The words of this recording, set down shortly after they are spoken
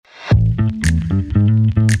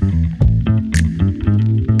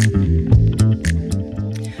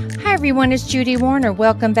everyone, it's Judy Warner.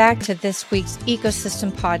 Welcome back to this week's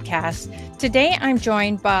Ecosystem Podcast. Today I'm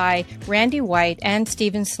joined by Randy White and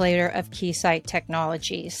Stephen Slater of Keysight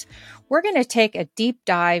Technologies. We're going to take a deep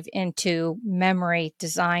dive into memory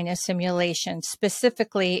design and simulation,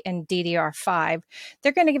 specifically in DDR5.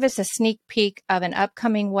 They're going to give us a sneak peek of an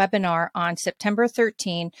upcoming webinar on September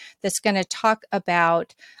 13 that's going to talk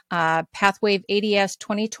about Pathwave ADS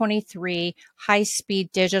 2023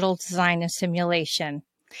 high-speed digital design and simulation.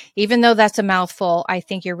 Even though that's a mouthful, I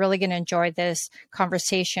think you're really going to enjoy this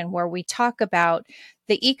conversation where we talk about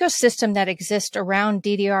the ecosystem that exists around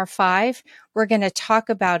DDR5. We're going to talk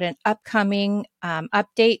about an upcoming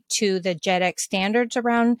update to the JEDEC standards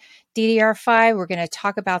around DDR5. We're going to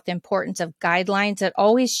talk about the importance of guidelines that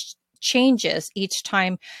always changes each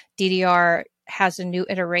time DDR has a new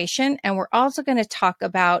iteration. And we're also going to talk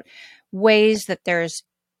about ways that there's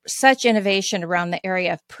such innovation around the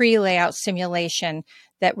area of pre-layout simulation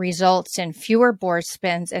that results in fewer board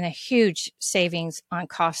spins and a huge savings on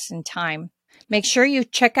costs and time. Make sure you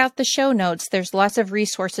check out the show notes. There's lots of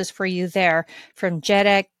resources for you there from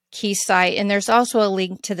JEDEC, Keysight, and there's also a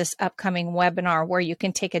link to this upcoming webinar where you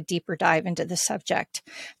can take a deeper dive into the subject.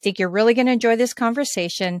 I think you're really going to enjoy this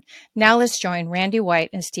conversation. Now let's join Randy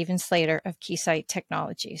White and Stephen Slater of Keysight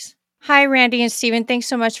Technologies. Hi, Randy and Stephen. Thanks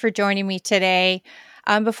so much for joining me today.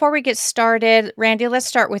 Before we get started, Randy, let's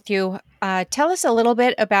start with you. Tell us a little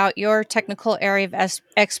bit about your technical area of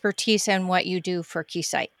expertise and what you do for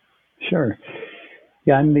Keysight. Sure.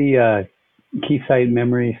 Yeah, I'm the Keysight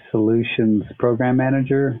Memory Solutions Program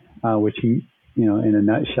Manager, which, in a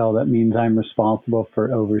nutshell, that means I'm responsible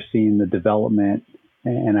for overseeing the development,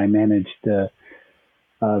 and I manage the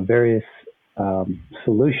various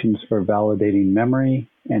solutions for validating memory,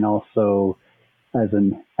 and also as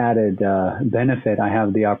an added benefit, I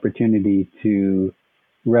have the opportunity to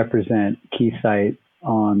represent Keysight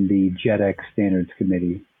on the JEDEC Standards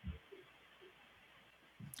Committee.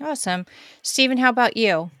 Awesome. Stephen, how about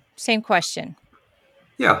you? Same question.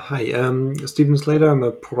 Yeah, hi. Stephen Slater. I'm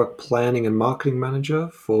a product planning and marketing manager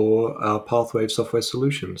for Pathwave Software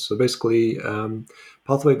Solutions. So basically,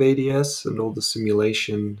 Pathwave ADS and all the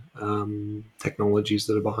simulation technologies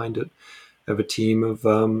that are behind it. I have a team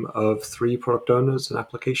of 3 product owners and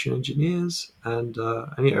application engineers, and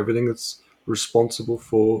everything that's responsible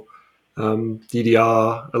for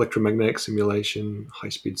DDR, electromagnetic simulation,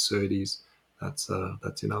 high-speed SerDes. That's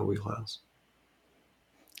in our wheelhouse.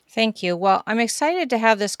 Thank you. Well, I'm excited to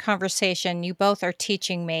have this conversation. You both are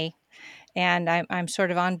teaching me, and I'm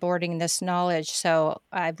sort of onboarding this knowledge. So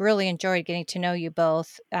I've really enjoyed getting to know you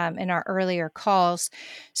both in our earlier calls.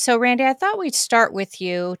 So Randy, I thought we'd start with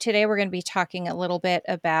you. Today we're going to be talking a little bit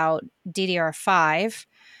about DDR5.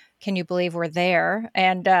 Can you believe we're there?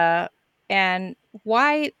 And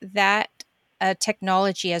why that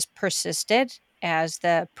technology has persisted as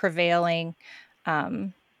the prevailing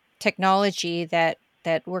technology that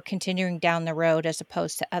we're continuing down the road as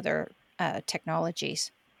opposed to other technologies?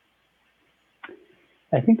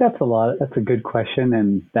 I think that's a good question,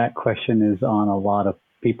 and that question is on a lot of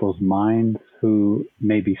people's minds who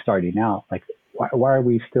may be starting out. Like, why are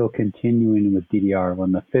we still continuing with DDR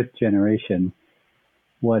when the 5th generation?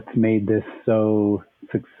 What's made this so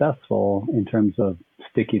successful in terms of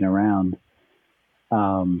sticking around?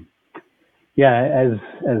 As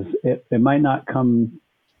it might not come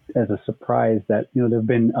as a surprise that there have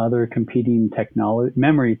been other competing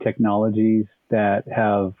memory technologies that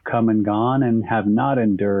have come and gone and have not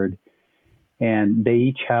endured, and they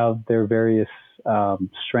each have their various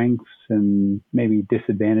strengths and maybe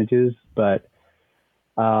disadvantages. But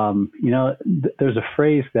there's a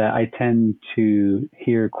phrase that I tend to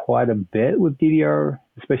hear quite a bit with DDR,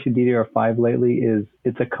 especially DDR5 lately, is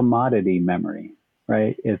it's a commodity memory,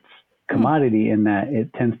 right? It's commodity in that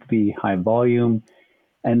it tends to be high volume.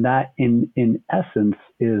 And that, in essence,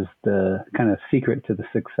 is the kind of secret to the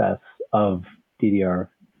success of DDR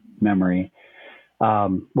memory.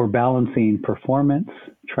 We're balancing performance,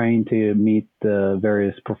 trying to meet the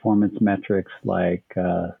various performance metrics like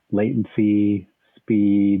latency,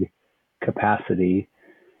 speed, capacity,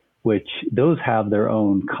 which those have their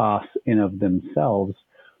own costs in of themselves.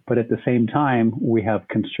 But at the same time, we have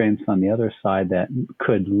constraints on the other side that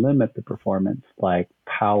could limit the performance, like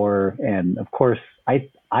power. And of course,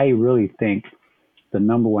 I really think the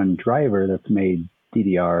number one driver that's made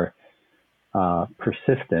DDR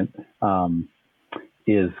persistent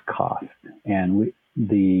is cost. And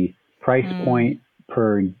the price point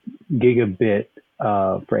per gigabit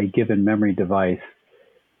for a given memory device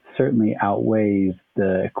certainly outweighs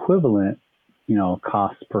the equivalent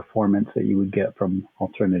cost performance that you would get from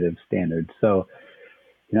alternative standards. So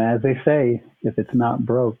as they say, if it's not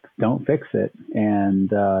broke, don't fix it. And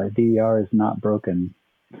DDR is not broken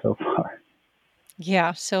so far.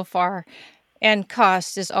 Yeah, so far. And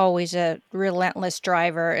cost is always a relentless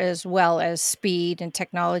driver, as well as speed and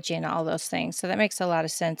technology and all those things. So that makes a lot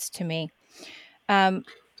of sense to me. Um,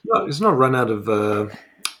 It's not run out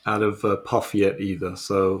of puff yet either.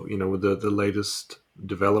 So with the latest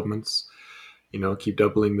developments, keep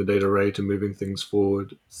doubling the data rate and moving things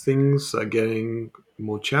forward. Things are getting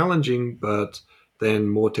more challenging, but then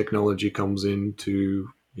more technology comes in to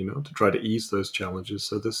try to ease those challenges.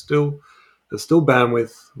 So there's still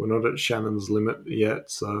bandwidth. We're not at Shannon's limit yet,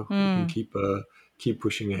 so we can hmm. keep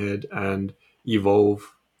pushing ahead and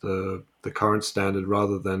evolve the current standard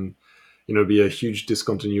rather than be a huge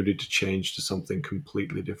discontinuity to change to something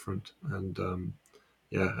completely different. And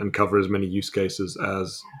yeah, and cover as many use cases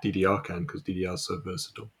as DDR can because DDR is so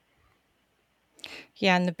versatile.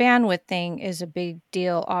 Yeah, and the bandwidth thing is a big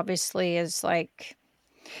deal, obviously, is like,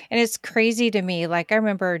 and it's crazy to me. Like, I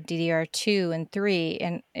remember DDR2 and 3,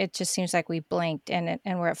 and it just seems like we blinked and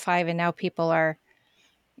we're at 5, and now people are,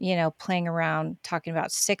 playing around talking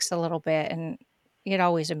about 6 a little bit. And it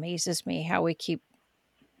always amazes me how we keep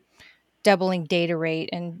doubling data rate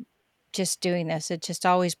and just doing this. It just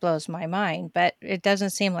always blows my mind, but it doesn't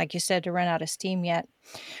seem like you said to run out of steam yet.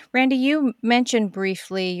 Randy, you mentioned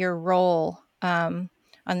briefly your role on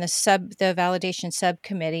the validation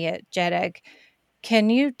subcommittee at JEDEG. Can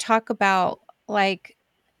you talk about, like,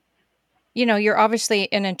 you're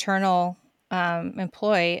obviously an internal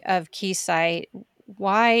employee of Keysight.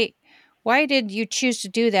 Why why did you choose to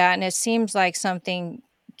do that? And it seems like something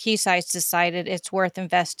Keysight's decided it's worth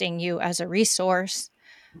investing you as a resource.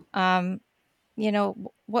 Um,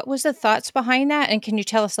 what was the thoughts behind that? And can you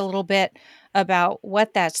tell us a little bit about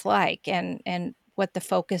what that's like and what the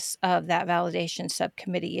focus of that validation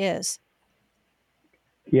subcommittee is?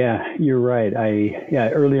 Yeah, you're right.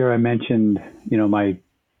 Earlier I mentioned, my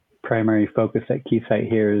primary focus at Keysight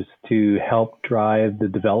here is to help drive the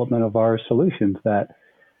development of our solutions that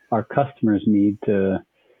our customers need to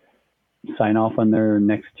sign off on their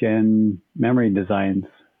next gen memory designs.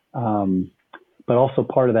 But also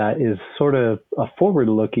part of that is sort of a forward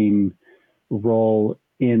looking role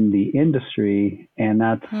in the industry, and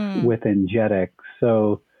that's Hmm. within JEDEC.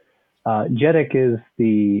 So JEDEC is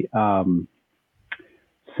the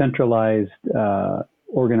centralized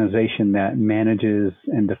organization that manages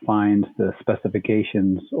and defines the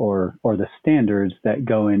specifications or the standards that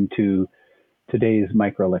go into today's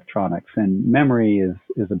microelectronics, and memory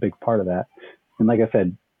is a big part of that. And like I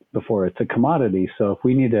said before, it's a commodity. So if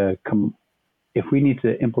we need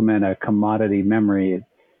to implement a commodity memory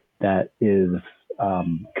that is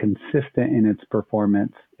consistent in its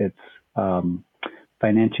performance, it's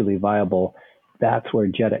financially viable, that's where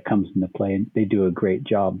JEDEC comes into play, and they do a great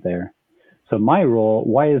job there. So my role,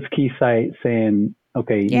 why is Keysight saying,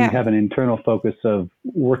 okay, you Yeah. have an internal focus of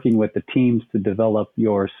working with the teams to develop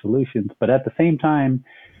your solutions, but at the same time,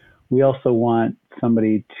 we also want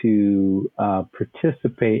somebody to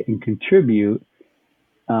participate and contribute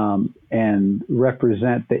and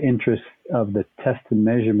represent the interests of the test and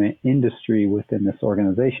measurement industry within this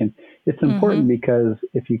organization. It's Mm-hmm. important because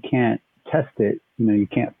if you can't test it, you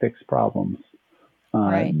can't fix problems.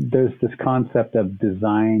 Right. There's this concept of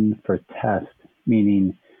design for test,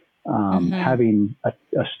 meaning Mm-hmm. having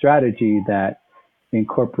a strategy that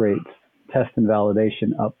incorporates test and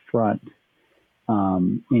validation up front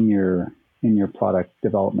in your product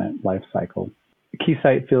development lifecycle.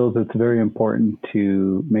 Keysight feels it's very important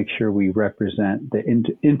to make sure we represent the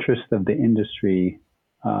interest of the industry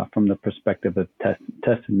from the perspective of test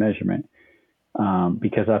and measurement,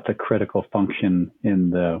 because that's a critical function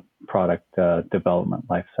in the product development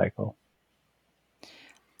lifecycle.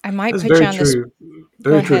 I might That's put you very on this. true. Go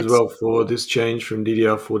Very true as ahead. well for this change from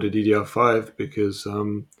DDR4 to DDR5 because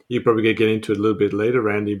you probably get into it a little bit later,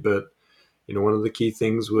 Randy. But one of the key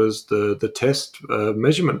things was the test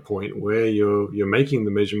measurement point where you're making the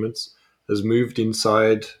measurements has moved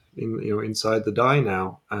inside the die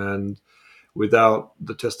now, and without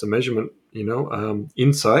the test and measurement,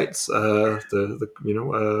 insights, trying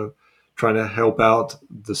to help out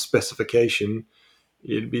the specification,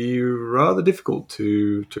 it'd be rather difficult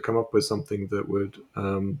to come up with something that would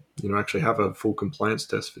actually have a full compliance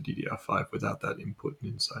test for DDR5 without that input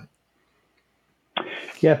and insight.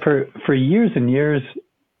 Yeah, for years and years,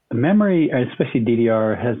 memory, especially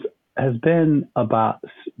DDR, has been about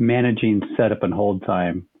managing setup and hold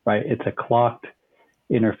time. Right, it's a clocked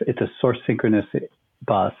it's a source synchronous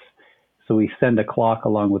bus. So we send a clock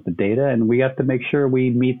along with the data, and we have to make sure we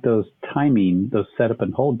meet those setup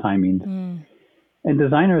and hold timings. Mm. And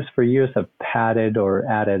designers for years have padded or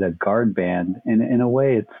added a guard band. And in a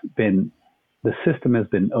way, the system has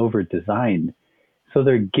been over designed. So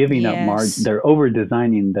they're giving up margin, Yes. they're over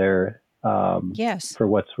designing Yes. for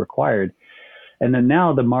what's required. And then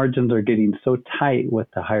now the margins are getting so tight with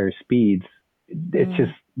the higher speeds, it's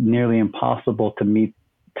just nearly impossible to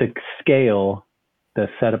scale the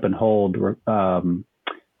setup and hold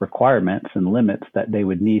requirements and limits that they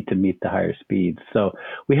would need to meet the higher speeds. So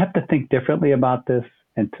we have to think differently about this.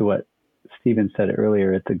 And to what Stephen said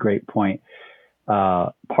earlier, it's a great point.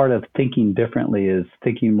 Part of thinking differently is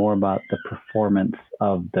thinking more about the performance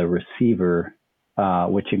of the receiver,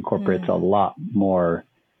 which incorporates a lot more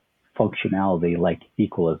functionality like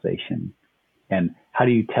equalization. And how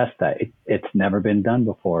do you test that? It's never been done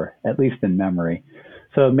before, at least in memory.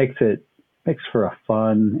 So it makes for a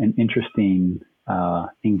fun and interesting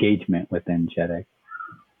engagement within JEDEC.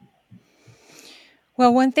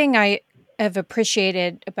 Well, one thing I have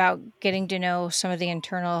appreciated about getting to know some of the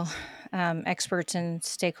internal experts and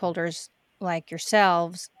stakeholders like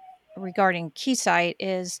yourselves regarding Keysight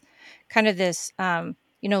is kind of this,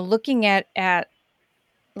 looking at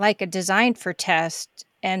like a design for test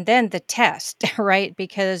and then the test, right?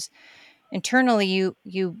 Because internally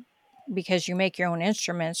because you make your own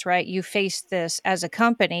instruments, right? You face this as a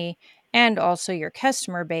company and also your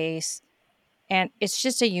customer base. And it's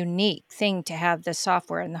just a unique thing to have the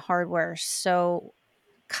software and the hardware so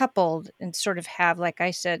coupled and sort of have, like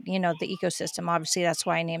I said, the ecosystem. Obviously, that's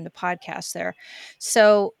why I named the podcast there.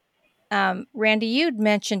 So, Randy, you'd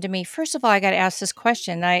mentioned to me, first of all, I got to ask this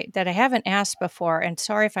question that I haven't asked before, and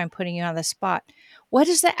sorry if I'm putting you on the spot. What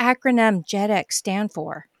does the acronym JEDEC stand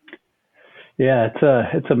for? Yeah,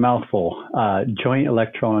 it's a mouthful. Joint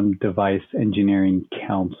Electron Device Engineering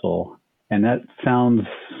Council, and that sounds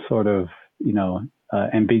sort of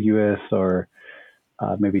ambiguous or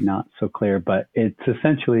maybe not so clear, but it's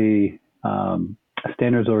essentially a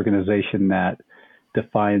standards organization that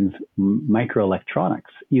defines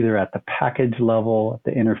microelectronics, either at the package level,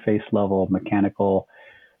 at the interface level, mechanical.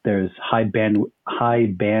 There's high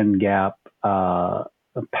band gap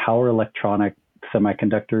power electronic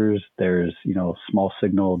semiconductors. There's small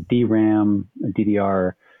signal DRAM,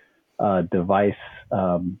 DDR device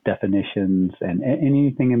definitions, and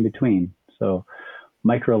anything in between. So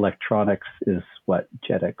microelectronics is what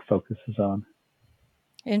JEDEC focuses on.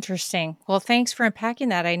 Interesting. Well, thanks for unpacking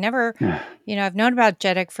that. I never, I've known about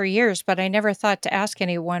JEDEC for years, but I never thought to ask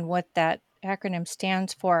anyone what that acronym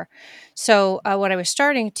stands for. So what I was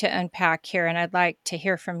starting to unpack here, and I'd like to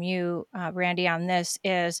hear from you, Randy, on this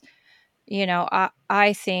is,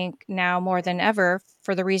 I think now more than ever,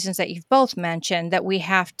 for the reasons that you've both mentioned, that we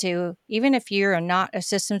have to, even if you're not a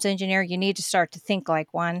systems engineer, you need to start to think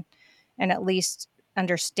like one and at least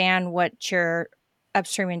understand what your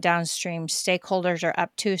upstream and downstream stakeholders are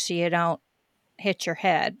up to so you don't hit your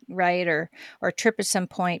head, right? Or trip at some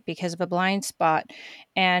point because of a blind spot.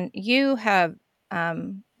 And you have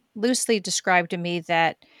loosely described to me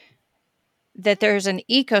that there's an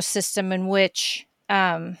ecosystem in which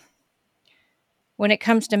when it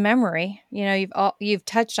comes to memory, you've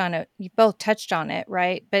touched on it, you both touched on it,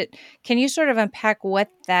 right? But can you sort of unpack what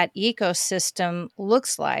that ecosystem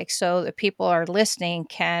looks like so that people are listening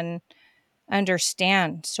can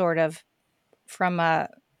understand sort of from a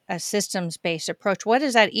systems-based approach? What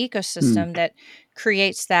is that ecosystem that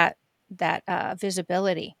creates that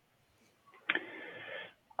visibility?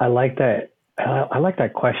 I like that. I like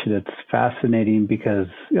that question. It's fascinating because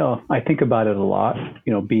I think about it a lot.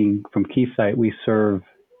 Being from Keysight, we serve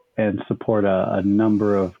and support a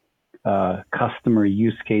number of customer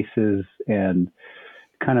use cases and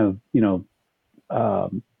kind of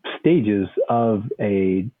stages of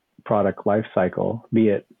a product life cycle, be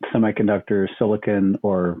it semiconductor, silicon,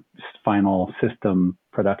 or final system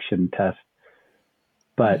production test.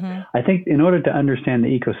 But I think in order to understand the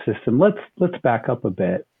ecosystem, let's back up a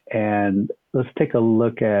bit and let's take a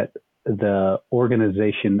look at the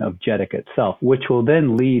organization of JEDEC itself, which will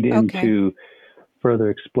then lead into further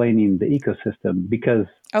explaining the ecosystem, because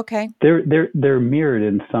they're mirrored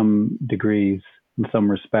in some degrees, in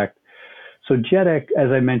some respect. So JEDEC,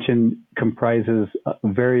 as I mentioned, comprises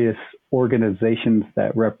various organizations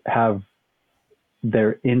that have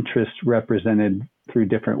their interests represented through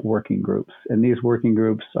different working groups. And these working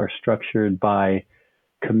groups are structured by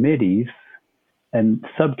committees and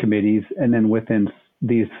subcommittees. And then within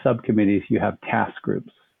these subcommittees, you have task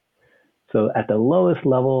groups. So at the lowest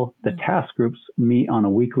level, the task groups meet on a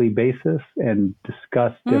weekly basis and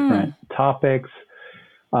discuss different topics.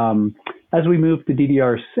 As we move to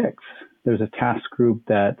DDR6, there's a task group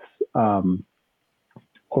that's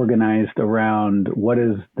organized around what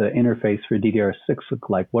does the interface for DDR6 look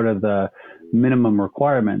like? What are the minimum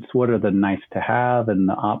requirements? What are the nice to have and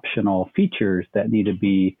the optional features that need to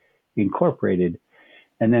be incorporated?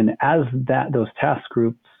 And then as those task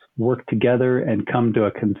groups work together and come to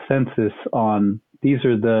a consensus on these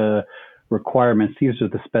are the requirements, these are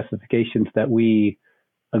the specifications that we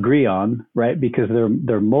agree on, right? Because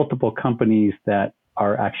there are multiple companies that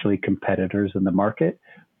are actually competitors in the market,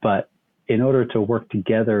 but in order to work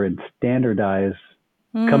together and standardize,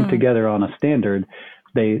 come together on a standard,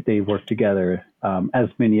 they work together as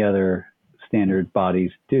many other standard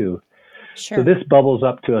bodies do. Sure. So this bubbles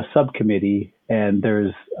up to a subcommittee, and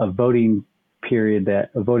there's a voting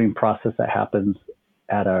process that happens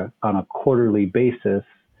on a quarterly basis,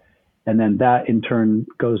 and then that in turn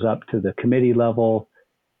goes up to the committee level,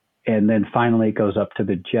 and then finally it goes up to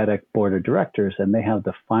the JEDEC board of directors, and they have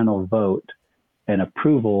the final vote and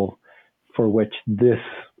approval for which this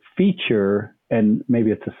feature, and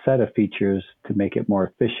maybe it's a set of features to make it more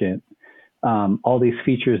efficient, all these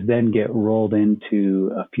features then get rolled into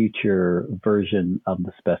a future version of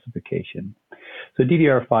the specification. So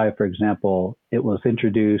DDR5, for example, it was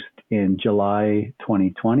introduced in July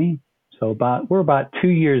 2020. So we're about 2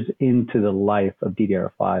 years into the life of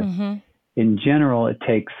DDR5. In general, it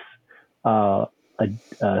takes a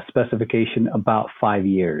specification about 5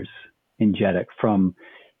 years in JEDEC, from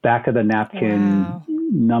back of the napkin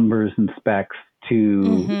numbers and specs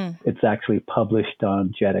to it's actually published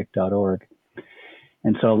on jedec.org.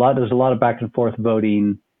 And so there's a lot of back and forth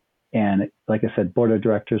voting. And like I said, board of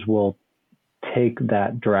directors will take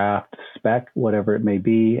that draft spec, whatever it may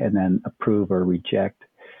be, and then approve or reject.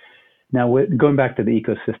 Now, going back to the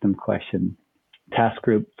ecosystem question, task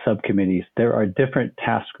group subcommittees, there are different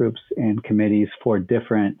task groups and committees for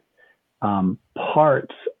different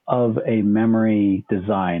parts of a memory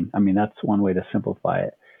design. I mean, that's one way to simplify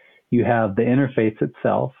it. You have the interface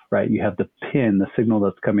itself, right? You have the pin, the signal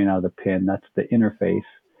that's coming out of the pin, that's the interface.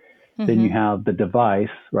 Then you have the device,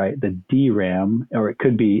 right? The DRAM, or it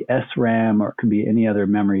could be SRAM, or it could be any other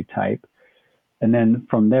memory type. And then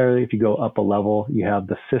from there, if you go up a level, you have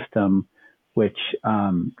the system, which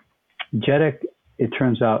JEDEC, it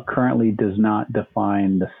turns out, currently does not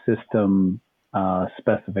define the system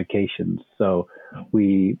specifications. So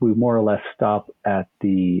we more or less stop at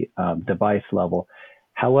the device level.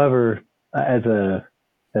 However, as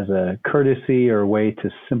a courtesy or way to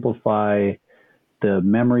simplify the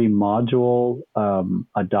memory module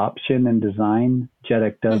adoption and design,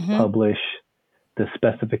 JEDEC does publish the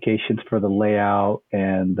specifications for the layout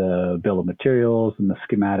and the bill of materials and the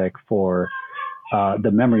schematic for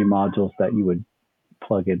the memory modules that you would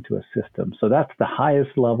plug into a system. So that's the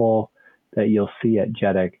highest level that you'll see at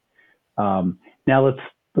JEDEC. Now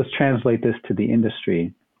let's translate this to the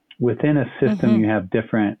industry. Within a system, you have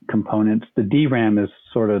different components. The DRAM is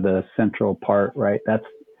sort of the central part, right? That's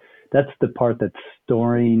the part that's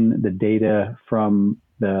storing the data from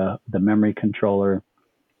the memory controller.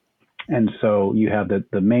 And so you have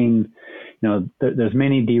the main, there's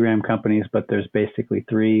many DRAM companies, but there's basically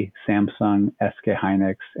three: Samsung, SK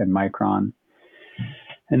Hynix, and Micron.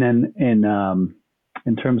 And then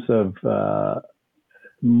in terms of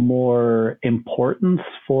more importance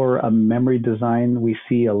for a memory design, we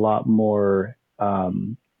see a lot more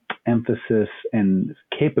emphasis and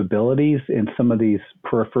capabilities in some of these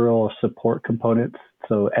peripheral support components.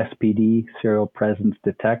 So SPD, serial presence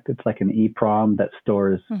detect, it's like an EEPROM that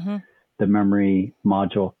stores the memory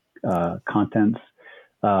module contents.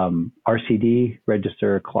 RCD,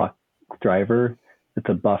 register clock driver, it's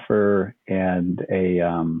a buffer and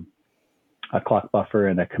a clock buffer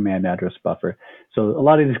and a command address buffer. So a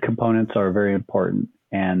lot of these components are very important.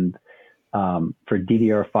 And for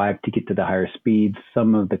DDR5 to get to the higher speeds,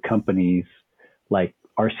 some of the companies like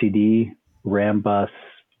RCD, Rambus,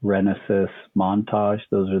 Renesas, Montage,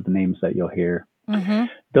 those are the names that you'll hear.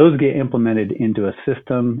 Those get implemented into a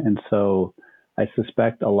system. And so I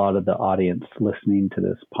suspect a lot of the audience listening to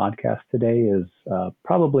this podcast today is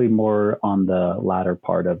probably more on the latter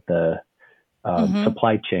part of the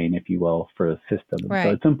supply chain, if you will, for a system. Right.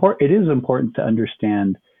 So it's important. It is important to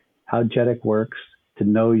understand how JEDEC works, to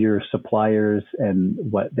know your suppliers and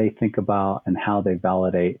what they think about and how they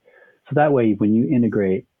validate. So that way, when you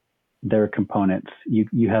integrate their components,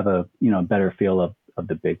 you have a better feel of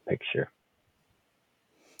the big picture.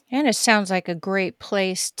 And it sounds like a great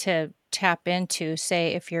place to tap into,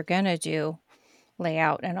 say, if you're going to do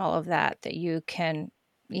layout and all of that you can,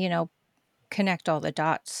 connect all the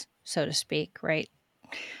dots, so to speak, right?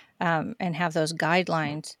 And have those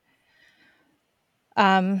guidelines.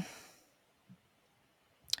 A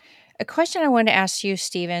question I wanted to ask you,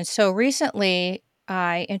 Stephen. So recently,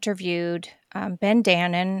 I interviewed Ben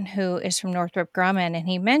Dannon, who is from Northrop Grumman, and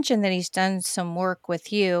he mentioned that he's done some work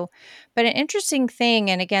with you. But an interesting thing,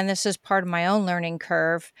 and again, this is part of my own learning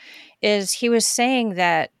curve, is he was saying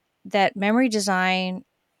that memory design,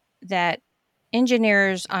 that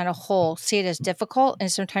engineers on a whole see it as difficult,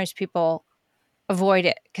 and sometimes people avoid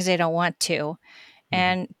it because they don't want to. Mhm.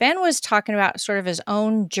 And Ben was talking about sort of his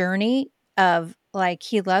own journey of like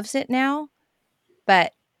he loves it now,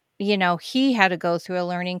 but he had to go through a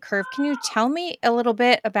learning curve. Can you tell me a little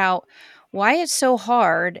bit about why it's so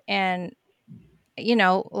hard and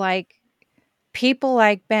like people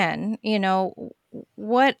like Ben,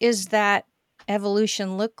 what is that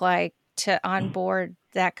evolution look like to onboard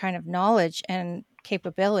that kind of knowledge and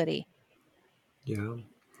capability? Yeah.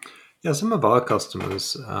 Yeah, some of our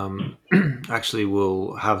customers actually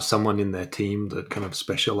will have someone in their team that kind of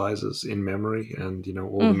specializes in memory, and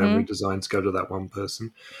all the memory Mhm. designs go to that one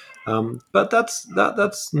person. But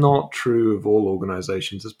that's not true of all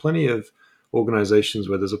organizations. There's plenty of organizations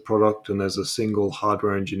where there's a product and there's a single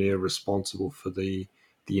hardware engineer responsible for the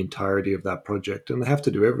entirety of that project, and they have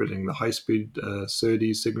to do everything: the high speed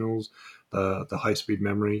SerDes signals, the high speed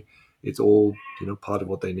memory. It's all part of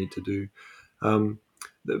what they need to do. Um,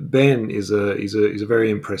 Ben is a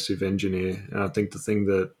very impressive engineer, and I think the thing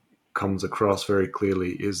that comes across very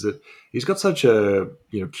clearly is that he's got such a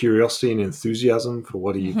curiosity and enthusiasm for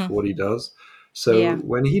what he Mhm. for what he does. So Yeah.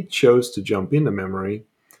 when he chose to jump into memory,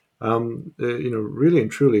 really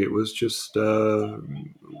and truly, it was just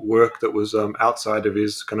work that was outside of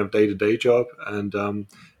his kind of day to day job, and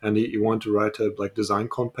he wanted to write a like design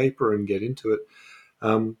comp paper and get into it.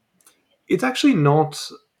 Um, it's actually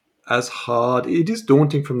not as hard. It is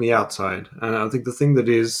daunting from the outside, and I think the thing that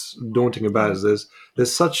is daunting about it Yeah. is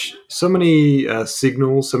there's so many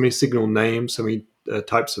signals, so many signal names, so many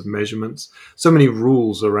types of measurements, so many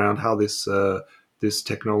rules around how this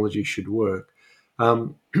technology should work.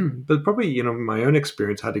 But probably my own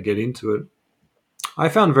experience, how to get into it. I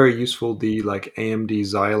found very useful the like AMD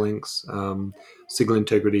Xilinx signal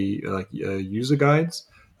integrity user guides.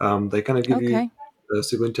 They kind of give you Okay.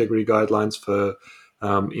 signal integrity guidelines for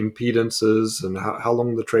impedances and how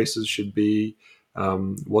long the traces should be,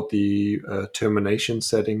 what the termination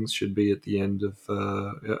settings should be at the end of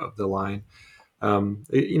the line.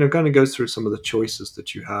 It kind of goes through some of the choices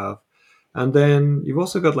that you have. And then you've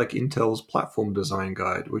also got like Intel's platform design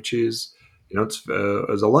guide, which is,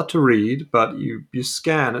 there's a lot to read, but you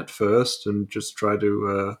scan it first and just try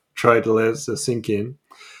to let it sink in.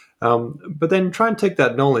 But then try and take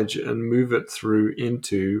that knowledge and move it through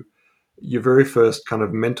into your very first kind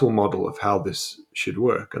of mental model of how this should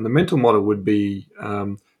work. And the mental model would be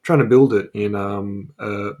trying to build it in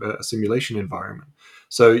a simulation environment.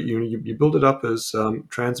 So you build it up as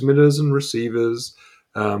transmitters and receivers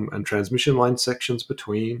and transmission line sections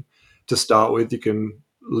between. To start with, you can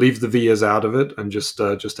leave the vias out of it and just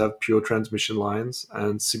have pure transmission lines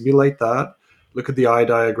and simulate that. Look at the eye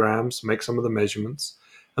diagrams, make some of the measurements,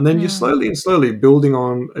 and then you're Hmm. slowly and slowly building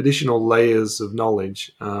on additional layers of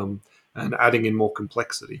knowledge. And adding in more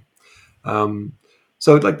complexity. Um,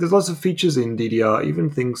 so like there's lots of features in DDR, even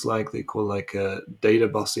things like they call like a data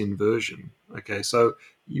bus inversion. Okay, so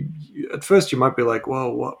at first you might be like,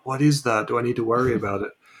 well, what is that? Do I need to worry about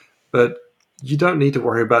it? But you don't need to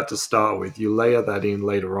worry about it to start with. You layer that in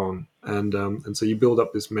later on, and so you build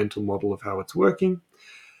up this mental model of how it's working.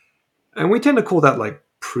 And we tend to call that like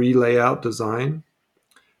pre-layout design.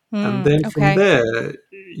 And then from Okay. there,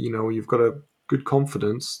 you've got a good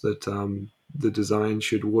confidence that the design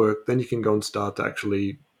should work. Then you can go and start to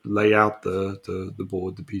actually lay out the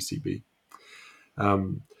board, the PCB.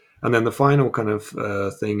 Um, and then the final kind of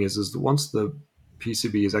thing is that once the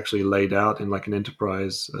PCB is actually laid out in like an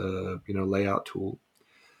enterprise, layout tool,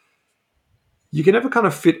 you can never kind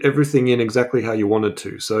of fit everything in exactly how you wanted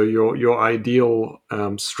to. So your ideal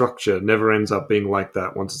structure never ends up being like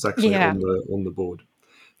that once it's actually Yeah. on the board.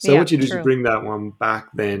 So Yeah. what you do is you True. bring that one back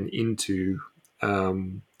then into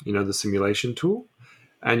the simulation tool,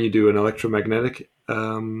 and you do an electromagnetic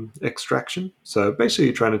extraction. So basically,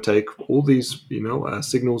 you're trying to take all these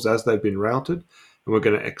signals as they've been routed, and we're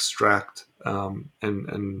going to extract an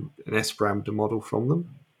S parameter model from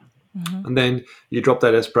them. Hmm. And then you drop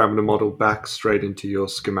that S parameter model back straight into your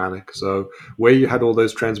schematic. So where you had all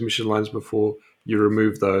those transmission lines before, you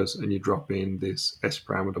remove those and you drop in this S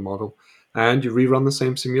parameter model. And you rerun the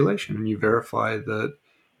same simulation and you verify that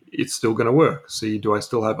it's still going to work. See, do I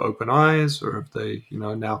still have open eyes or have they,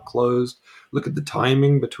 now closed? Look at the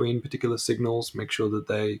timing between particular signals, make sure that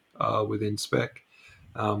they are within spec.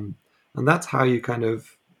 Um, and that's how you kind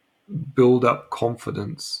of build up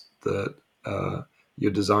confidence that uh,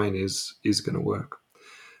 your design is going to work.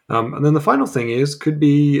 And then the final thing could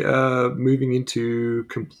be moving into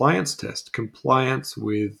compliance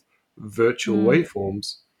with virtual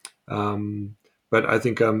waveforms. But I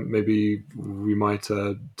think maybe we might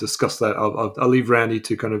discuss that. I'll leave Randy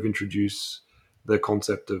to kind of introduce the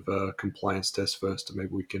concept of compliance test first, and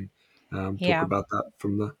maybe we can talk Yeah. about that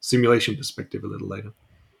from the simulation perspective a little later.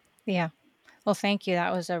 Yeah. Well, thank you.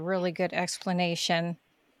 That was a really good explanation.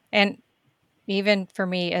 And even for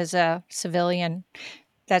me as a civilian,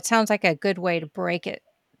 that sounds like a good way to break it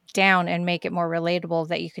down and make it more relatable,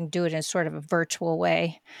 that you can do it in sort of a virtual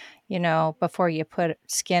way, before you put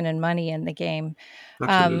skin and money in the game. Um,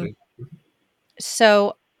 Absolutely.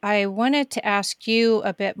 so I wanted to ask you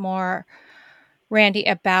a bit more, Randy,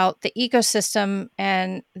 about the ecosystem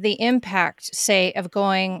and the impact, say, of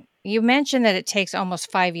going. You mentioned that it takes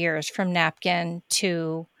almost 5 years from napkin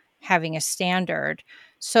to having a standard.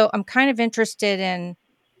 So I'm kind of interested in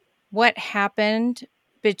what happened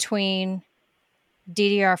between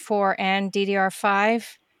DDR4 and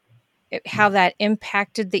DDR5, how that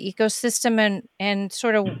impacted the ecosystem, and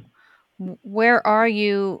sort of where are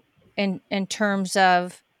you in terms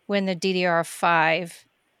of when the DDR5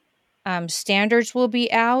 standards will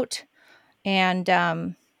be out, and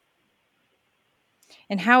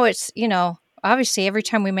how it's, obviously every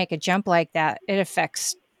time we make a jump like that, it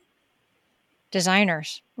affects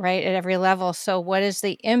designers, right, at every level. So what is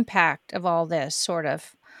the impact of all this sort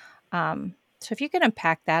of? So if you could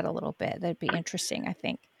unpack that a little bit, that'd be interesting, I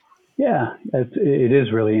think. Yeah, it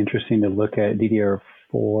is really interesting to look at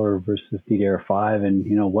DDR4 versus DDR5, and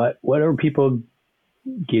what are people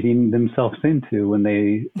getting themselves into when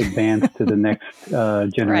they advance to the next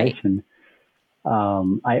Right. generation.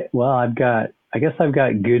 I guess I've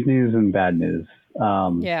got good news and bad news.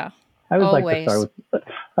 Yeah. I always like to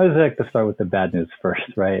Always. start with the bad news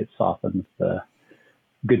first, right? It softens the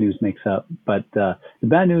good news makes up. But the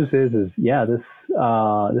bad news is yeah,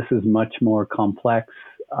 this is much more complex.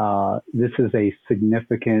 This is a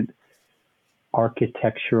significant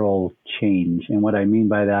architectural change, and what I mean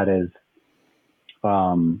by that is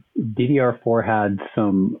DDR4 had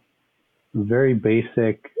some very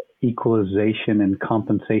basic equalization and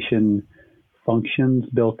compensation functions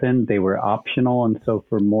built in. They were optional, and so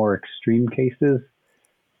for more extreme cases,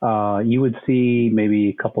 you would see maybe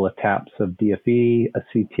a couple of taps of DFE, a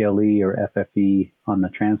CTLE, or FFE on the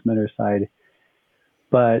transmitter side,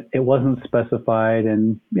 but it wasn't specified,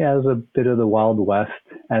 and yeah, it was a bit of the Wild West.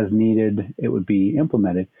 As needed, it would be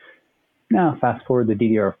implemented. Now, fast forward to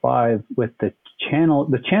DDR5 with the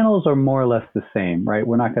channels are more or less the same, right?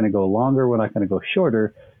 We're not going to go longer, we're not going to go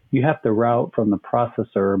shorter. You have to route from the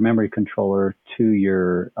processor or memory controller to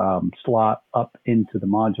your slot up into the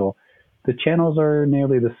module. The channels are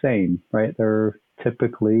nearly the same, right? They're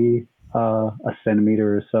typically a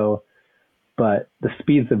centimeter or so, but the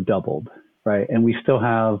speeds have doubled, right? And we still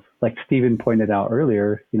have, like Stephen pointed out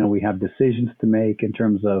earlier, we have decisions to make in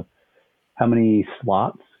terms of how many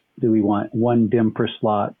slots do we want? 1 DIMM per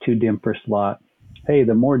slot, 2 DIMM per slot. Hey,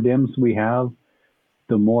 the more DIMMs we have,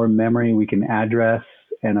 the more memory we can address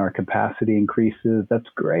and our capacity increases. That's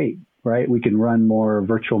great, right? We can run more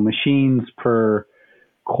virtual machines per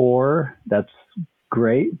core. That's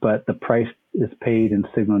great, but the price is paid in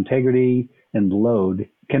signal integrity and load.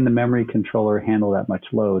 Can the memory controller handle that much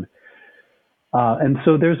load? And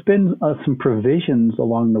so there's been some provisions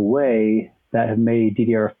along the way that have made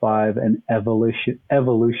DDR5 an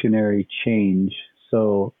evolutionary change.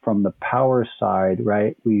 So from the power side,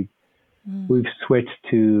 right, we've switched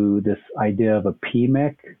to this idea of a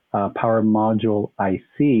PMIC, power module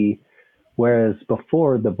IC, whereas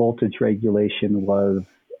before the voltage regulation was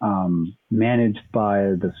managed by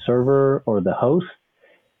the server or the host,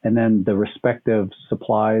 and then the respective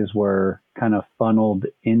supplies were kind of funneled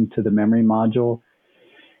into the memory module.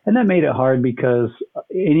 And that made it hard because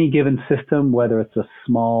any given system, whether it's a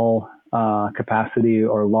small capacity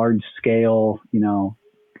or large scale,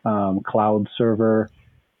 cloud server,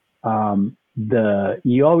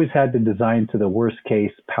 you always had to design to the worst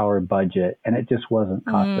case power budget, and it just wasn't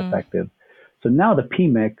cost effective. So now the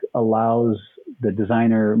PMIC allows the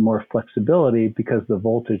designer more flexibility because the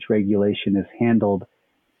voltage regulation is handled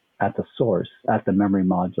at the source, at the memory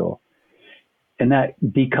module. And that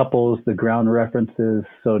decouples the ground references.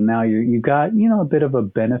 So now you've got, a bit of a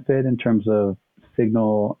benefit in terms of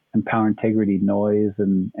signal and power integrity noise,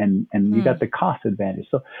 and you got the cost advantage.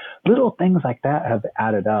 So little things like that have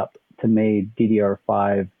added up to make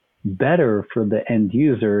DDR5 better for the end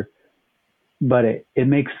user, but it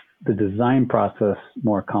makes the design process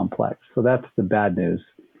more complex. So that's the bad news.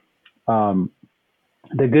 The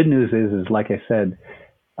good news is like I said,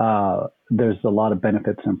 there's a lot of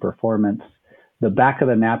benefits in performance. The back of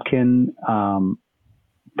the napkin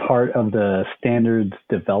part of the standards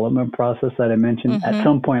development process that I mentioned, at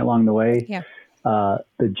some point along the way, the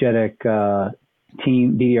JEDEC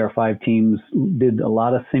team, DDR5 teams did a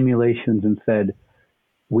lot of simulations and said,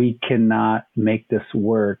 we cannot make this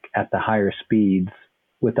work at the higher speeds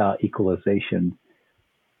without equalization.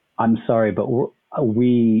 I'm sorry, but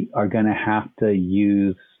we are going to have to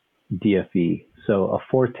use DFE. So a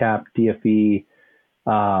 4-tap DFE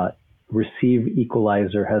receive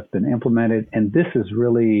equalizer has been implemented. And this is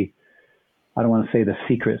really, I don't want to say the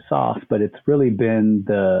secret sauce, but it's really been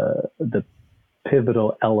the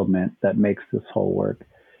pivotal element that makes this whole work.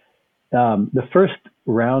 The first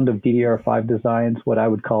round of DDR5 designs, what I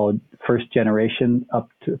would call first generation, up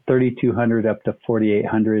to 3200 up to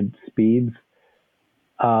 4800 speeds,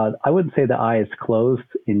 I wouldn't say the eye is closed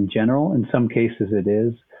in general. In some cases it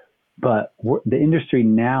is, but the industry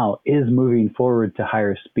now is moving forward to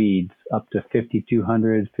higher speeds, up to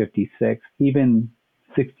 5200, 56, even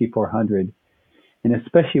 6400. And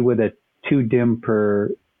especially with a 2 DIMM per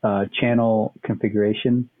channel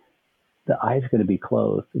configuration, the eye is going to be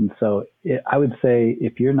closed. And so I would say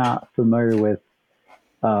if you're not familiar with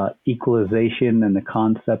equalization and the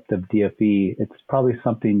concept of DFE, it's probably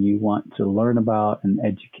something you want to learn about and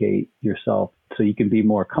educate yourself so you can be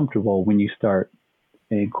more comfortable when you start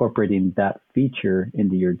incorporating that feature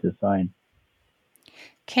into your design.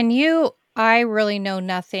 I really know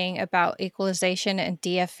nothing about equalization and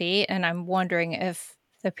DFE, and I'm wondering if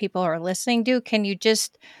the people who are listening do. Can you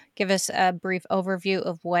just give us a brief overview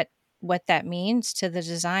of what that means to the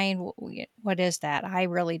design? What is that? I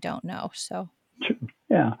really don't know. So,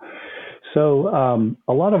 yeah. So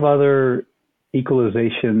a lot of other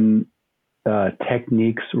equalization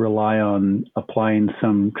techniques rely on applying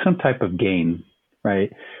some type of gain,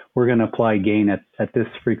 right? We're going to apply gain at this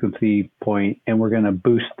frequency point, and we're going to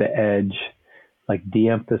boost the edge, like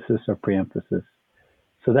de-emphasis or pre-emphasis.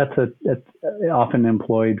 So that's often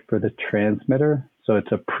employed for the transmitter. So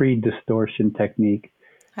it's a pre-distortion technique.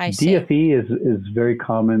 I see. DFE is very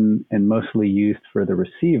common and mostly used for the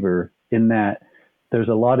receiver, in that there's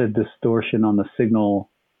a lot of distortion on the signal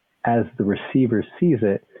as the receiver sees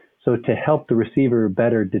it. So to help the receiver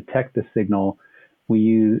better detect the signal,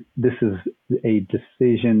 this is a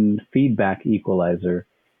decision feedback equalizer.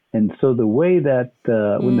 And so the way that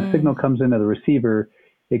when the signal comes into the receiver,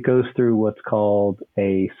 it goes through what's called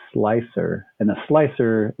a slicer. And a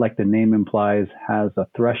slicer, like the name implies, has a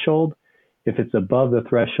threshold. If it's above the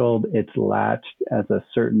threshold, it's latched as a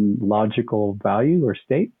certain logical value or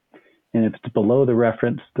state. And if it's below the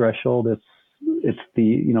reference threshold, it's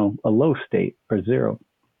a low state or zero.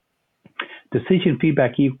 Decision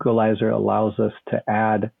feedback equalizer allows us to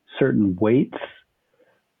add certain weights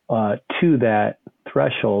to that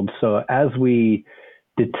threshold. So as we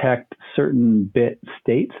detect certain bit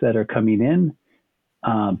states that are coming in,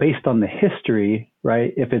 based on the history,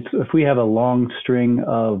 right? If we have a long string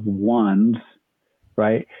of ones,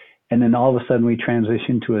 right, and then all of a sudden we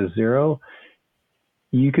transition to a 0,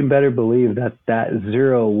 you can better believe that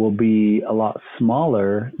 0 will be a lot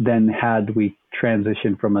smaller than had we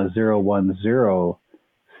transitioned from a 0-1-0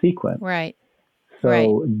 sequence. Right. So right.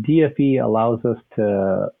 DFE allows us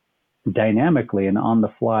to dynamically and on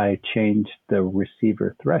the fly change the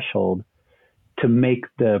receiver threshold to make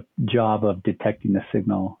the job of detecting the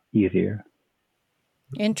signal easier.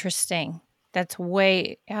 Interesting. That's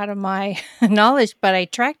way out of my knowledge, but I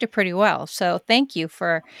tracked it pretty well. So thank you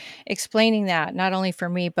for explaining that, not only for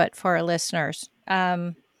me, but for our listeners.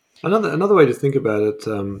 Another way to think about it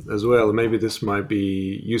as well, and maybe this might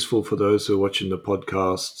be useful for those who are watching the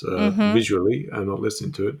podcast visually and not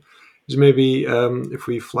listening to it, is maybe if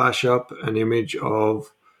we flash up an image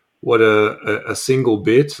of what a single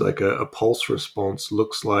bit, like a pulse response,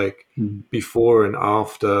 looks like before and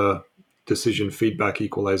after decision feedback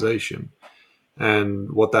equalization.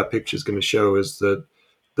 And what that picture is going to show is that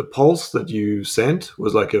the pulse that you sent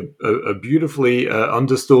was like a beautifully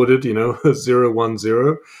undistorted,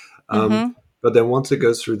 0-1-0. But then once it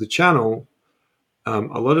goes through the channel, a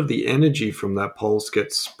lot of the energy from that pulse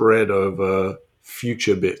gets spread over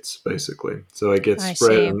future bits, basically. So it gets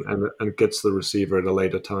spread and gets the receiver at a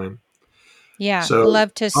later time. Yeah, so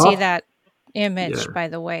love to see that image, by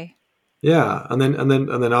the way. Yeah, and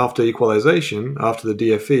then after equalization, after the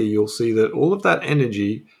DFE, you'll see that all of that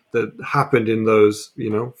energy that happened in those,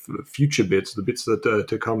 future bits, the bits that are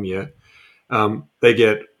to come yet, they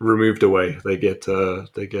get removed away. They get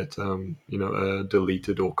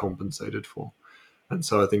deleted or compensated for. And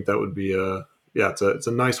so I think that would be it's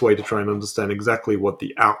a nice way to try and understand exactly what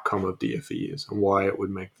the outcome of DFE is and why it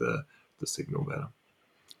would make the signal better.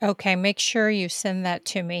 Okay, make sure you send that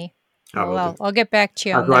to me. I will do. I'll get back to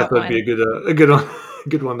you I on thought that that'd be one. a good one,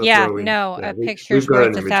 good one to Yeah, throw in. no, Yeah, a we've picture's got worth an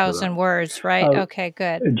a image for thousand that. words, right? Okay,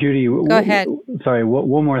 good. Judy, Go ahead. sorry,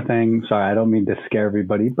 one more thing. Sorry, I don't mean to scare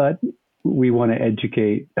everybody, but we want to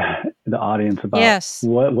educate the audience about Yes.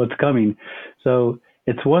 what's coming. So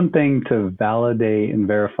it's one thing to validate and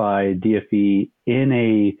verify DFE in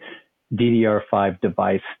a DDR5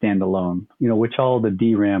 device standalone, which all the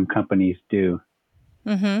DRAM companies do.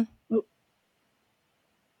 Mm-hmm.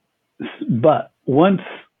 But once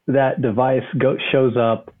that device shows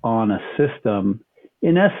up on a system,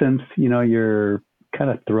 in essence, you're kind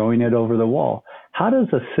of throwing it over the wall. How does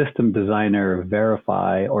a system designer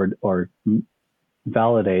verify or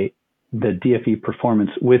validate the DFE performance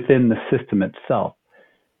within the system itself?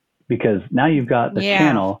 Because now you've got the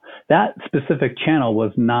channel. That specific channel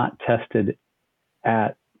was not tested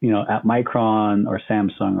at Micron or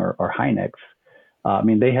Samsung or Hynix. I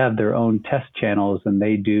mean, they have their own test channels and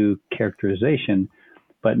they do characterization,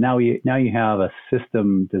 but now you have a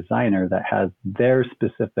system designer that has their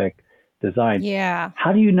specific design. Yeah.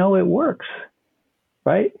 How do you know it works,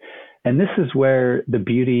 right? And this is where the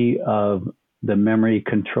beauty of the memory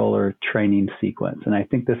controller training sequence. And I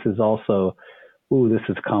think this is also, this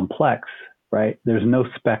is complex, right? There's no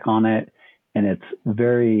spec on it, and it's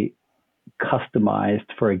very customized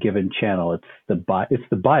for a given channel. It's the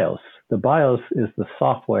BIOS. The BIOS is the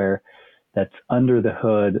software that's under the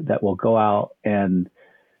hood that will go out and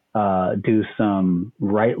do some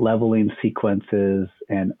right leveling sequences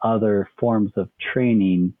and other forms of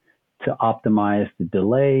training to optimize the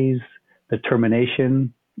delays, the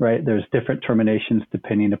termination, right? There's different terminations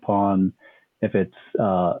depending upon if it's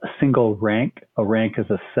a single rank. A rank is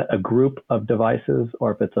a group of devices,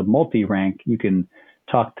 or if it's a multi-rank, you can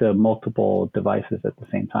talk to multiple devices at the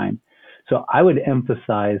same time. So I would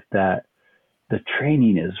emphasize that the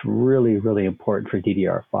training is really, really important for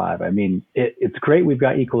DDR5. I mean, it's great we've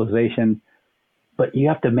got equalization, but you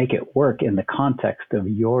have to make it work in the context of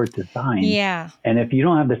your design. Yeah. And if you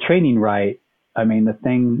don't have the training right, I mean, the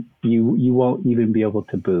thing, you won't even be able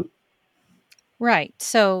to boot. Right.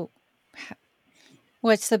 So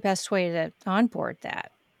what's the best way to onboard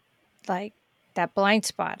that? Like that blind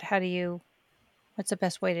spot, what's the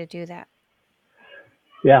best way to do that?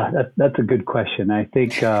 Yeah, that's a good question. I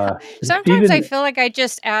think Sometimes I feel like I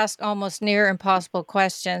just ask almost near impossible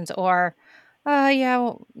questions, or, yeah,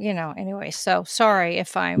 well, anyway. So sorry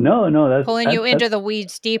if I'm pulling you into the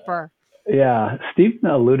weeds deeper. Yeah, Steve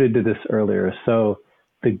alluded to this earlier. So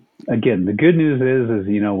the good news is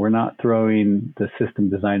we're not throwing the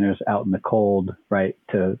system designers out in the cold, right,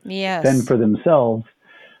 to fend for themselves.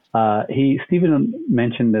 Stephen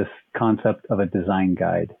mentioned this concept of a design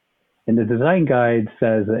guide. And the design guide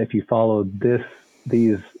says that if you follow this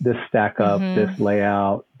stack up, this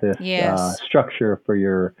layout, this structure for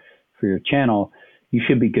your channel, you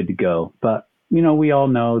should be good to go. But we all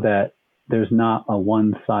know that there's not a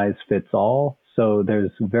one size fits all. So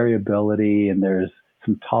there's variability and there's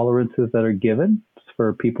some tolerances that are given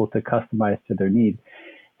for people to customize to their needs.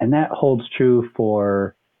 And that holds true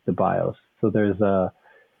for the BIOS. So there's a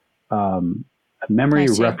memory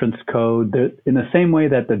reference code. In the same way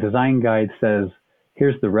that the design guide says,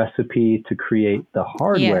 here's the recipe to create the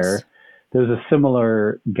hardware, there's a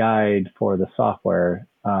similar guide for the software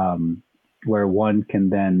where one can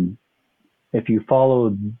then, if you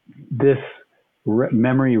follow this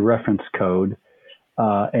memory reference code,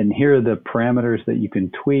 and here are the parameters that you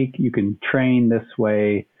can tweak, you can train this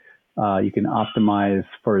way, you can optimize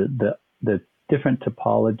for the different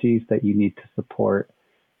topologies that you need to support,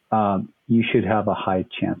 you should have a high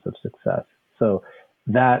chance of success. So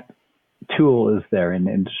that tool is there in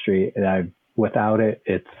the industry, and without it,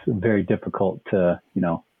 it's very difficult to, you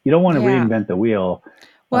don't want to reinvent the wheel.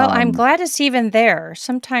 Well, I'm glad it's even there.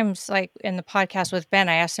 Sometimes, like in the podcast with Ben,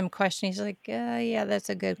 I asked him a question. He's like, yeah, that's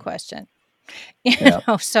a good question.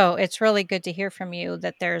 So it's really good to hear from you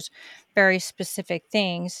that there's very specific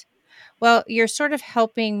things. Well, you're sort of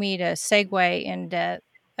helping me to segue into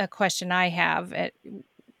a question I have.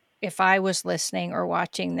 If I was listening or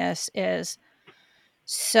watching this is,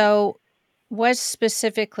 so what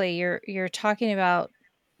specifically you're talking about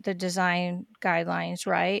the design guidelines,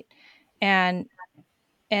 right? And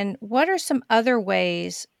what are some other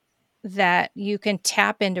ways that you can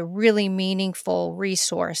tap into really meaningful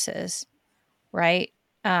resources, right?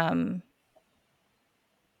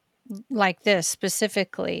 Like this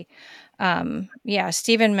specifically.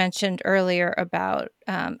 Stephen mentioned earlier about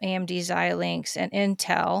AMD Xilinx and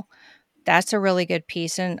Intel. That's a really good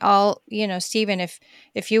piece. And Stephen,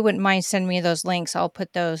 if you wouldn't mind sending me those links, I'll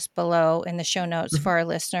put those below in the show notes for our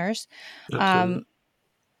listeners. Absolutely.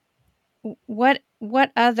 what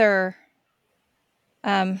other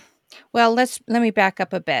well, let me back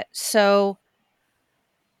up a bit. So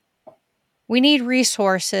we need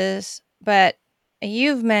resources, but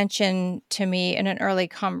you've mentioned to me in an early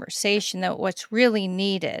conversation that what's really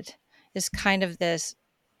needed is kind of this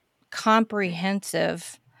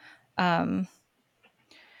comprehensive um,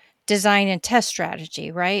 design and test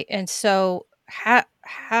strategy, right? And so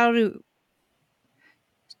how do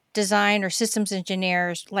design or systems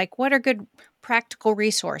engineers, like, what are good practical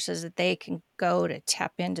resources that they can go to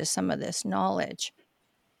tap into some of this knowledge?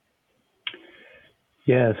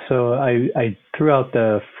 Yeah, so I threw out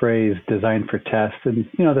the phrase design for test, and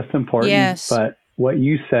that's important. Yes. But what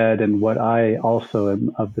you said and what I also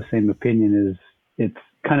am of the same opinion is it's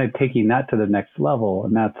kind of taking that to the next level,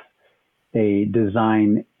 and that's a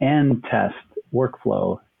design and test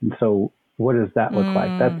workflow. And so, what does that look like?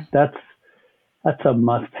 Mm, That's a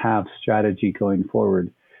must-have strategy going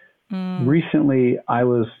forward. mm, Recently, I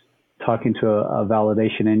was talking to a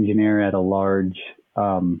validation engineer at a large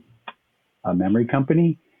um, a memory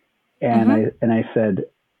company, and mm-hmm, I said,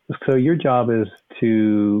 so your job is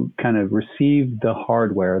to kind of receive the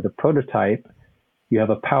hardware, the prototype. You have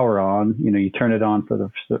a power on, you turn it on for the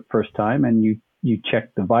first time, and you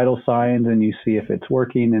check the vital signs and you see if it's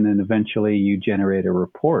working, and then eventually you generate a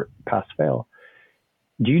report, pass fail.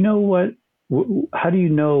 Do you know how do you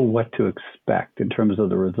know what to expect in terms of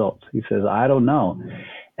the results? He says, I don't know.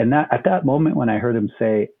 And that at that moment when I heard him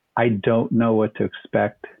say, I don't know what to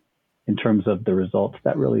expect in terms of the results,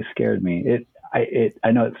 that really scared me.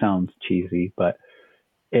 I know it sounds cheesy, but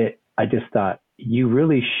I just thought you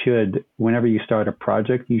really should, whenever you start a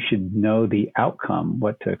project, you should know the outcome,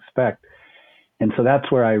 what to expect. And so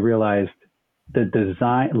that's where I realized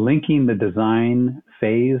linking the design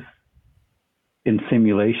phase in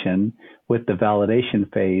simulation with the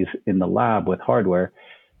validation phase in the lab with hardware,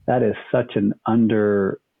 that is such an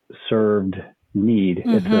underserved need.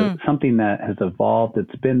 It's mm-hmm. something that has evolved,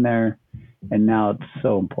 it's been there, and now it's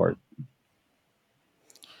so important.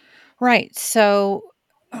 Right. So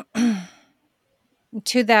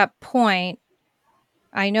to that point,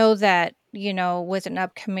 I know that, with an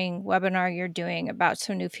upcoming webinar you're doing about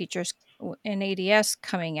some new features in ADS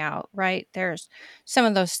coming out, right? There's some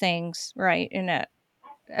of those things, right,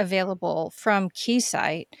 available from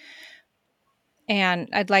Keysight. And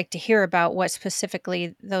I'd like to hear about what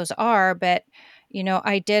specifically those are. But,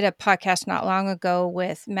 I did a podcast not long ago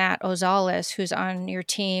with Matt Ozales, who's on your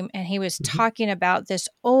team, and he was Mhm. talking about this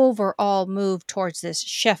overall move towards this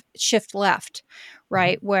shift left, Mhm.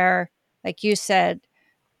 right? Where, like you said,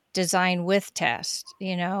 design with test,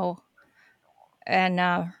 and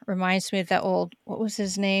reminds me of that old, what was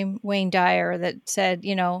his name? Wayne Dyer, that said,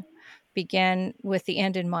 begin with the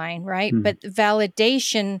end in mind, right? Hmm. But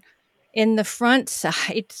validation in the front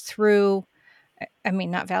side through, I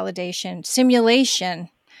mean, not validation, simulation.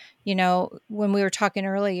 When we were talking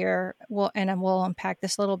earlier, and we'll unpack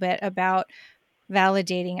this a little bit about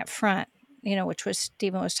validating up front, which was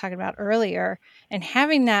Stephen was talking about earlier, and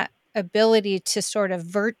having that ability to sort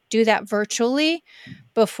of do that virtually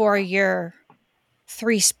before you're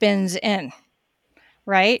 3 spins in,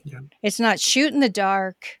 right? Yeah. It's not shoot in the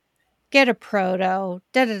dark, get a proto,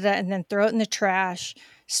 da da da, and then throw it in the trash,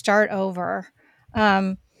 start over.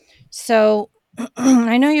 Um, so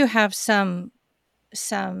I know you have some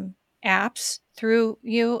apps through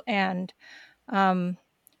you, and for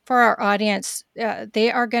our audience, they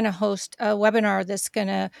are going to host a webinar that's going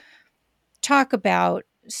to talk about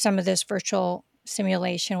some of this virtual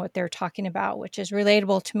simulation. What they're talking about, which is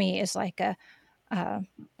relatable to me, is like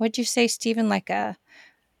what'd you say, Stephen? Like a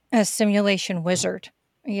simulation wizard,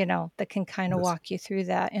 that can kind of Yes. walk you through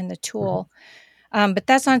that in the Mhm. tool. But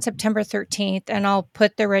that's on September 13th, and I'll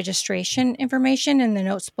put the registration information in the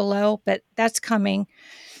notes below, but that's coming.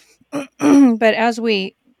 But as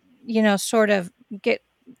we, sort of get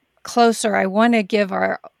closer, I want to give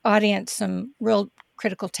our audience some real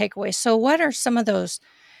critical takeaways. So, what are some of those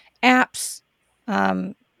apps?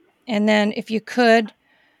 Um, and then, if you could,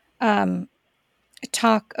 um,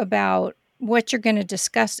 talk about what you're going to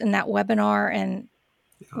discuss in that webinar and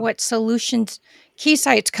Yeah. what solutions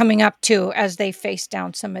Keysight's coming up to as they face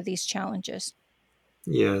down some of these challenges.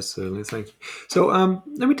 Yeah, certainly. Thank you. So,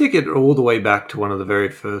 let me take it all the way back to one of the very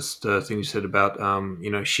first things you said about,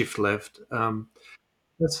 shift left.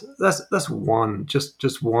 That's one,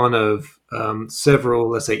 just one of several,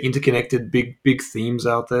 let's say, interconnected big themes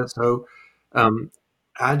out there. So, um,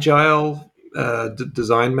 agile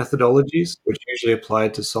design methodologies, which usually apply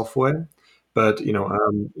to software, but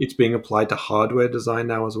it's being applied to hardware design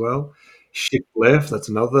now as well. shift left, that's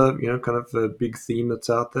another, kind of a big theme that's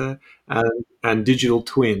out there, and digital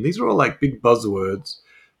twin. These are all like big buzzwords.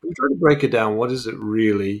 But we try to break it down. What is it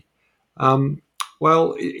really? Um,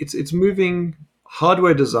 well, it's moving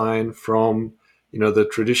hardware design from the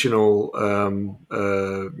traditional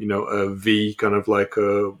a V kind of like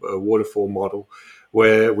a waterfall model,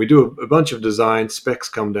 where we do a bunch of design, specs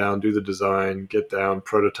come down, do the design, get down,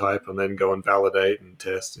 prototype, and then go and validate and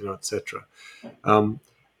test, etc. Um,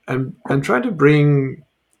 and trying to bring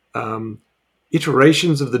um,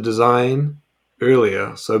 iterations of the design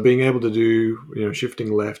earlier. So being able to do,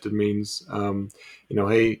 shifting left, it means,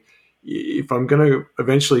 hey, if I'm going to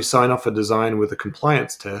eventually sign off a design with a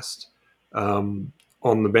compliance test um,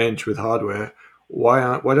 on the bench with hardware,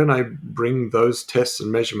 why don't I bring those tests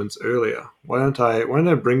and measurements earlier? Why don't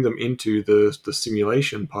I bring them into the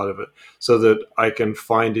simulation part of it, so that I can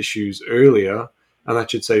find issues earlier, and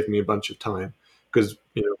that should save me a bunch of time, because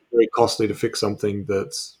it's very costly to fix something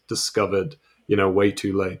that's discovered way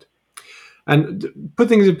too late. And put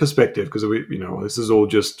things in perspective, because this is all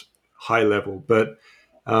just high level, but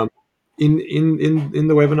um, in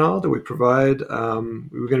the webinar that we provide,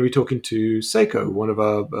 we're going to be talking to Seiko, one of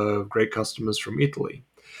our great customers from Italy.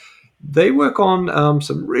 They work on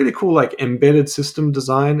some really cool like embedded system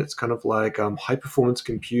design. It's kind of like high performance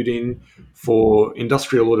computing for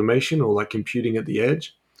industrial automation, or like computing at the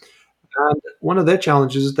edge. And one of their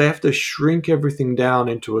challenges is they have to shrink everything down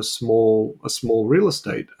into a small real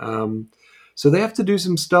estate. So they have to do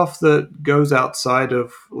some stuff that goes outside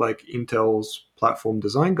of like Intel's platform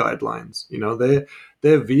design guidelines.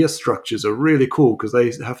 Their via structures are really cool, because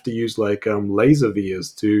they have to use like laser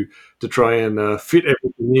vias to try and fit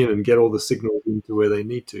everything in and get all the signals into where they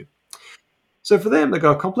need to. So for them, they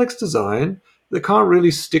got a complex design. They can't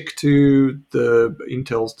really stick to the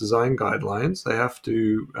Intel's design guidelines. They have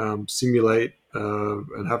to simulate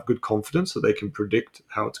and have good confidence so they can predict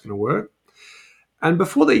how it's going to work. And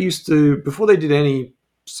before they did any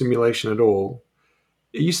simulation at all,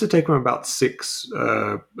 it used to take them about six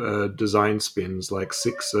design spins, like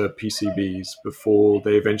six PCBs, before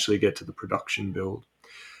they eventually get to the production build.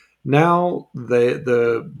 Now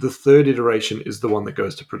the third iteration is the one that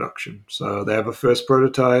goes to production. So they have a first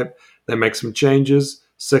prototype, they make some changes,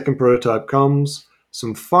 second prototype comes,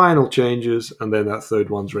 some final changes, and then that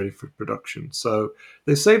third one's ready for production. So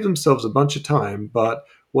they save themselves a bunch of time, but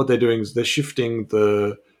what they're doing is they're shifting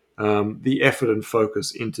the effort and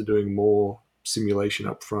focus into doing more simulation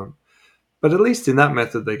up front. But at least in that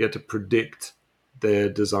method, they get to predict their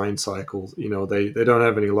design cycles. They don't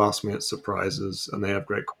have any last minute surprises, and they have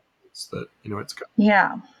great confidence that it's coming.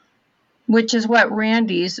 Yeah. Which is what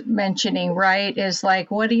Randy's mentioning, right? Is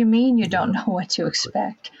like, what do you mean you don't know what to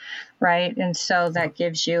expect, right? And so that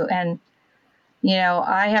gives you, and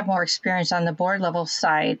I have more experience on the board level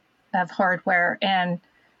side of hardware, and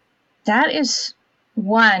that is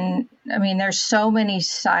one. I mean, there's so many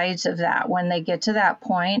sides of that when they get to that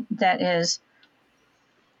point that is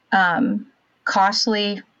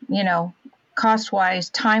costly, cost wise,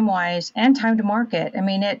 time wise, and time to market. I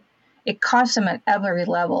mean, it costs them at every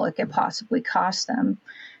level it could possibly cost them.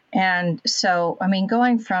 And so, I mean,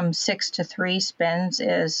 going from 6 to 3 spins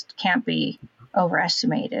can't be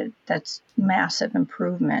overestimated. That's massive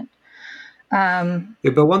improvement. Yeah,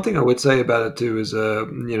 but one thing I would say about it too is, I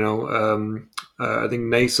think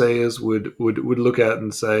naysayers would look at it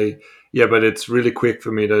and say, yeah, but it's really quick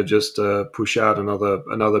for me to just push out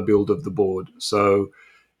another build of the board. So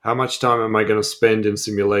how much time am I going to spend in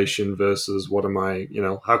simulation versus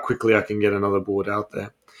how quickly I can get another board out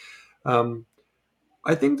there?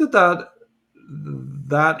 I think that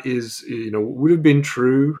is, would have been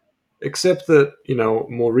true, except that,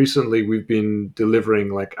 more recently we've been delivering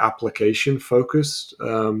like application focused,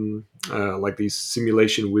 like these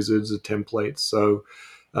simulation wizards or templates. So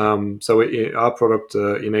our product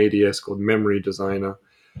in ADS called Memory Designer,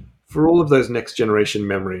 for all of those next generation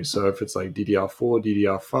memories. So if it's like DDR4,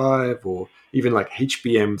 DDR5, or even like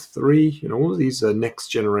HBM3, all of these next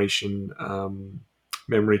generation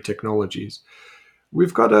memory technologies,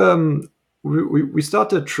 we've got we start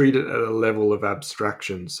to treat it at a level of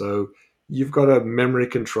abstraction. So you've got a memory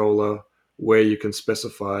controller where you can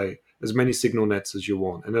specify as many signal nets as you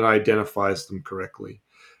want, and it identifies them correctly.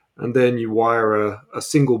 And then you wire a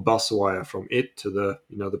single bus wire from it to the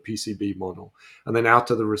PCB model, and then out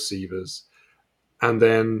to the receivers, and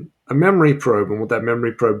then a memory probe. And what that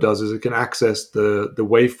memory probe does is it can access the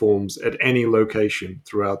waveforms at any location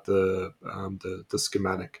throughout the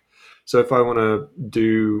schematic. So if I want to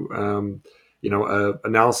do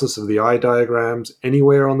analysis of the eye diagrams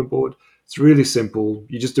anywhere on the board, it's really simple.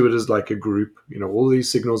 You just do it as like a group. All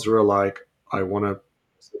these signals are alike. I want to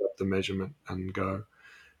set up the measurement and go.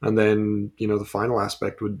 And then, the final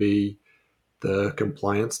aspect would be the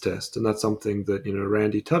compliance test. And that's something that,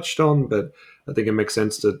 Randy touched on, but I think it makes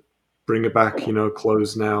sense to bring it back,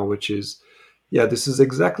 close now, which is, this is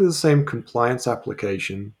exactly the same compliance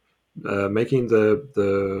application, making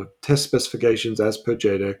the test specifications as per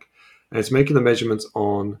JEDEC, and it's making the measurements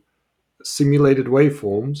on simulated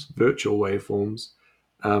waveforms, virtual waveforms,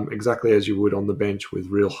 exactly as you would on the bench with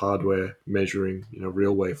real hardware measuring,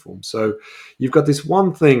 real waveforms. So you've got this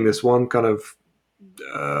one thing, this one kind of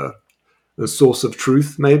the source of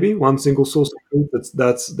truth, maybe one single source of truth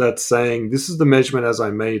that's saying this is the measurement as I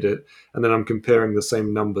made it, and then I'm comparing the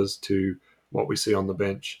same numbers to what we see on the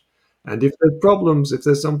bench. And if there's problems, if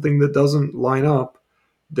there's something that doesn't line up,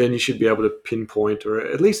 then you should be able to pinpoint, or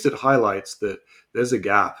at least it highlights that there's a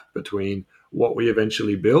gap between what we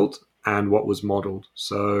eventually built and what was modeled.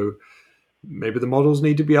 So maybe the models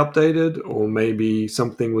need to be updated, or maybe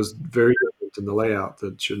something was very different in the layout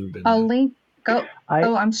that shouldn't have been I'll there. link.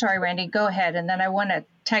 I'm sorry, Randy. Go ahead, and then I want to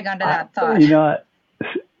tag onto that thought.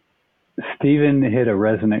 Stephen hit a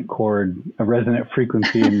resonant chord, a resonant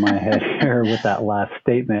frequency in my head here with that last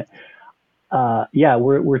statement.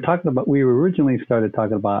 We're talking about. We originally started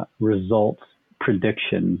talking about results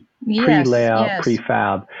prediction, pre-layout,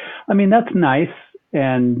 prefab. I mean, that's nice,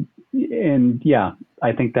 and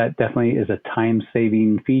I think that definitely is a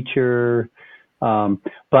time-saving feature. But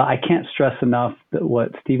I can't stress enough that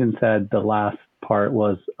what Stephen said, the last part,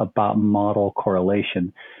 was about model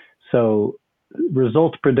correlation. So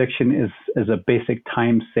results prediction is a basic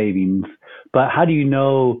time savings, but how do you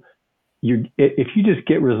know if you just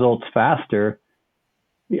get results faster,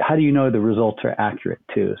 how do you know the results are accurate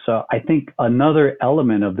too? So I think another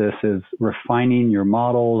element of this is refining your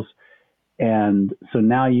models. And so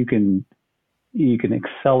now you can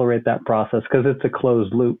accelerate that process because it's a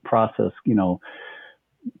closed loop process,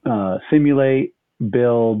 simulate,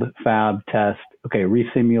 build, fab, test,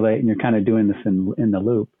 resimulate, and you're kind of doing this in the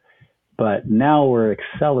loop. But now we're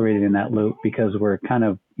accelerating in that loop because we're kind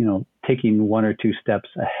of, taking one or two steps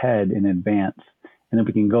ahead in advance. And then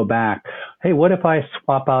we can go back. Hey, what if I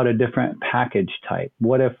swap out a different package type?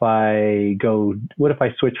 What if I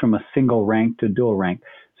switch from a single rank to dual rank?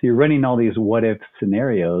 So you're running all these what if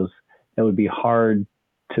scenarios that would be hard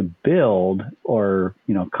to build or,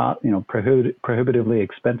 prohibitively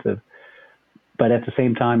expensive. But at the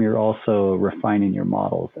same time, you're also refining your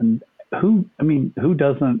models. And who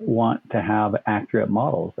doesn't want to have accurate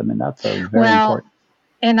models? I mean, that's a very important.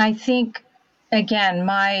 And I think, again,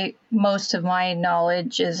 most of my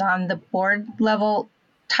knowledge is on the board level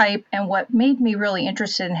type. And what made me really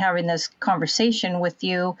interested in having this conversation with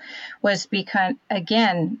you was because,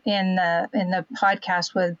 again, in the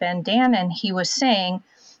podcast with Ben Dannon, he was saying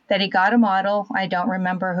that he got a model. I don't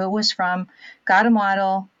remember who it was from. Got a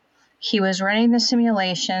model. He was running the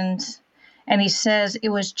simulations, and he says it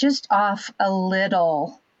was just off a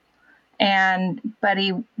little. But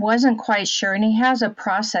he wasn't quite sure, and he has a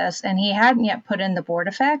process, and he hadn't yet put in the board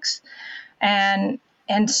effects, and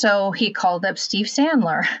so he called up Steve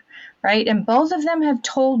Sandler, right? And both of them have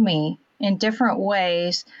told me in different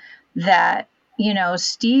ways that,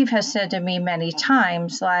 Steve has said to me many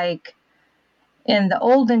times, like, in the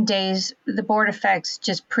olden days, the board effects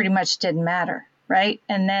just pretty much didn't matter, right?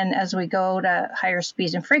 And then as we go to higher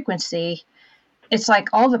speeds and frequency, it's like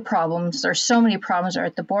all the problems, there's so many problems are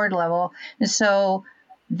at the board level. And so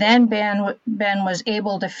then Ben was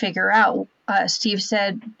able to figure out, Steve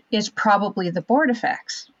said, it's probably the board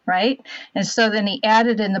effects, right? And so then he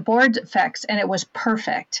added in the board effects and it was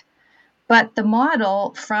perfect. But the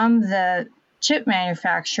model from the chip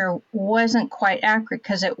manufacturer wasn't quite accurate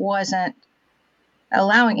because it wasn't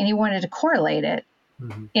allowing, and he wanted to correlate it.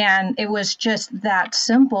 Mm-hmm. And it was just that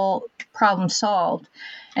simple, problem solved.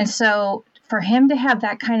 And so for him to have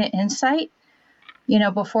that kind of insight,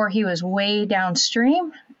 before he was way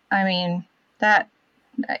downstream, I mean, that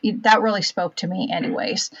really spoke to me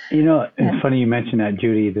anyways. It's funny you mentioned that,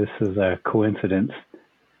 Judy. This is a coincidence.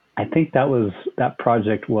 I think that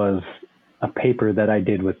project was a paper that I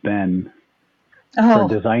did with Ben for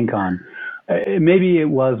DesignCon. Maybe it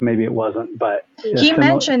was, maybe it wasn't, but he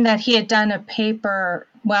mentioned that he had done a paper.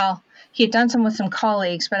 Well, he had done some with some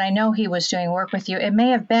colleagues, but I know he was doing work with you. It may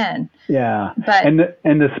have been. Yeah. But and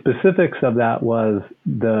the specifics of that was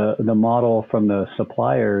the model from the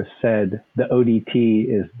supplier said the ODT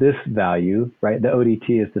is this value, right? The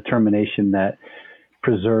ODT is the termination that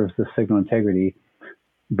preserves the signal integrity.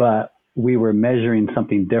 But we were measuring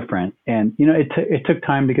something different. And, it took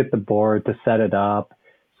time to get the board to set it up.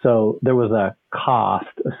 So there was a cost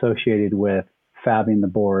associated with fabbing the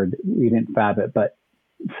board. We didn't fab it, but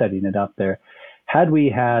setting it up there. had we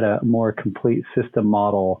had a more complete system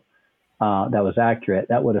model that was accurate,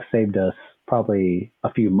 that would have saved us probably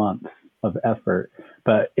a few months of effort.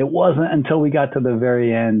 But it wasn't until we got to the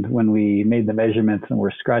very end when we made the measurements and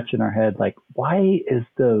we're scratching our head like, why is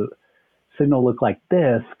the signal look like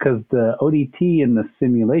this? Because the ODT in the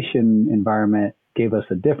simulation environment gave us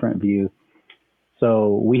a different view.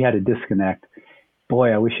 So we had to disconnect.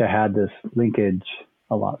 Boy, I wish I had this linkage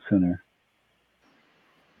a lot sooner.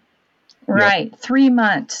 Right. Yep. 3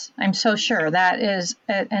 months. I'm so sure that is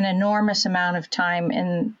an enormous amount of time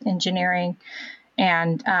in engineering.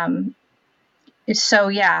 And so,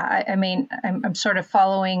 yeah, I mean, I'm sort of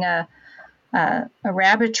following a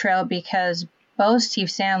rabbit trail because both Steve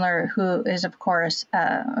Sandler, who is, of course,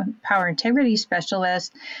 a power integrity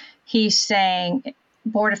specialist, he's saying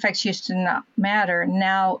board effects used to not matter.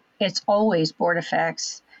 Now it's always board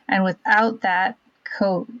effects. And without that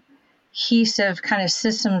cohesive kind of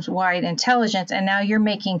systems-wide intelligence, and now you're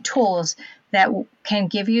making tools that can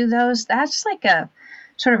give you those, that's like a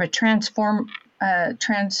sort of a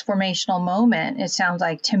transformational moment, it sounds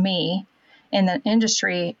like to me, in the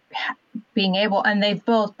industry, being able, and they've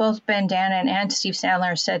both Ben Dannon and Steve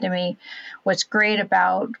Sandler said to me, what's great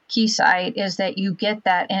about Keysight is that you get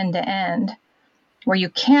that end-to-end where you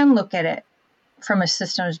can look at it from a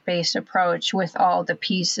systems-based approach with all the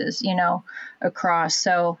pieces, across.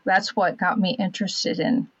 So that's what got me interested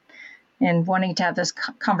in wanting to have this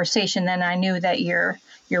conversation. Then I knew that your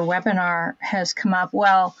webinar has come up.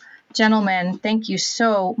 Well, gentlemen, thank you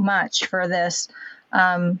so much for this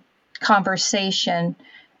conversation.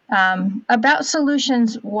 About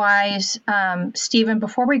solutions-wise, Stephen,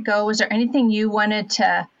 before we go, was there anything you wanted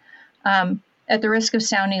to, at the risk of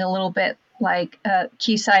sounding a little bit like a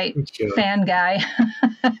Keysight fan guy,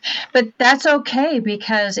 but that's okay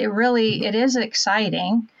because it is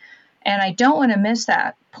exciting, and I don't want to miss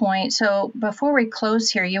that point. So before we close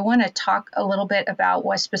here, you want to talk a little bit about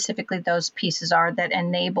what specifically those pieces are that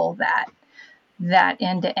enable that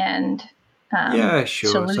end-to-end yeah,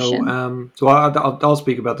 sure. solution. So I'll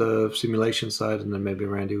speak about the simulation side, and then maybe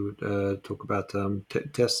Randy would talk about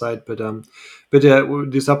test side. But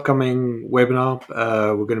this upcoming webinar,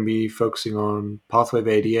 we're going to be focusing on Pathwave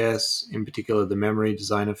ADS, in particular the memory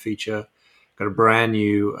designer feature. Got a brand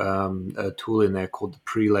new tool in there called the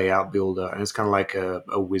pre-layout builder, and it's kind of like a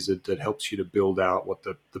wizard that helps you to build out what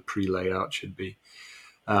the pre-layout should be.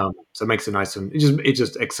 So it makes it nice, and it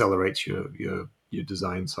just accelerates your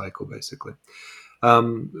design cycle basically.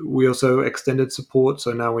 We also extended support,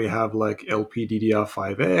 so now we have like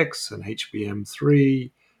LPDDR5X and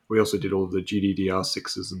HBM3. We also did all of the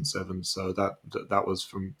GDDR6s and 7s, so that was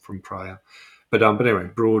from prior. But anyway,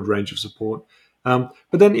 broad range of support. But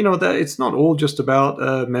then that it's not all just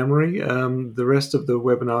about memory. The rest of the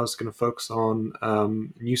webinar is going to focus on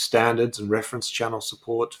new standards and reference channel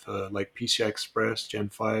support for like PCI Express, Gen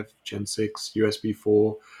 5, Gen 6, USB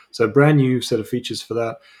 4. So brand new set of features for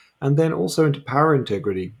that. And then also into power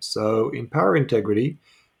integrity. So in power integrity,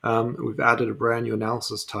 we've added a brand new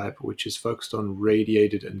analysis type, which is focused on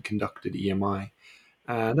radiated and conducted EMI.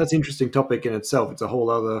 And that's an interesting topic in itself. It's a whole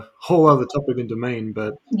other topic and domain.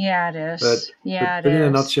 But yeah, it is. But in a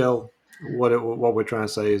nutshell, what we're trying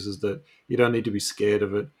to say is that you don't need to be scared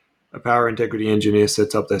of it. A power integrity engineer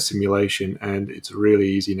sets up their simulation, and it's really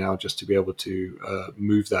easy now just to be able to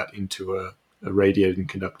move that into a radiated and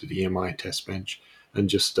conducted EMI test bench, and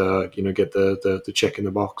just get the check in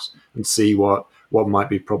the box and see what might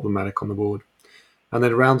be problematic on the board. And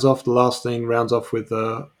then the last thing rounds off with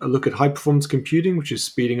a look at high performance computing, which is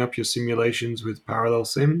speeding up your simulations with parallel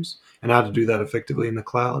sims and how to do that effectively in the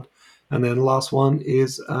cloud. And then the last one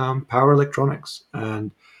is power electronics.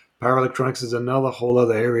 And power electronics is another whole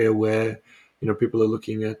other area where people are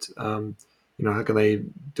looking at how can they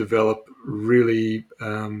develop really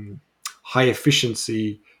high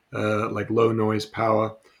efficiency like low noise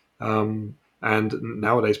power. And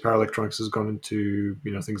nowadays, power electronics has gone into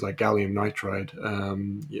things like gallium nitride,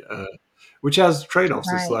 which has trade-offs.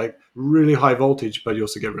 Right. It's like really high voltage, but you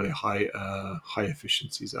also get really high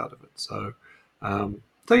efficiencies out of it. So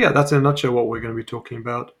yeah, that's in a nutshell what we're going to be talking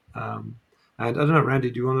about. And I don't know,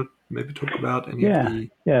 Randy, do you want to maybe talk about any of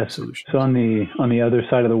the solutions? So on the other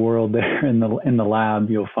side of the world, there in the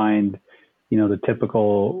lab, you'll find the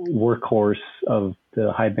typical workhorse of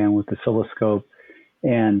the high bandwidth oscilloscope.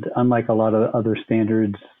 And unlike a lot of other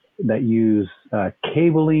standards that use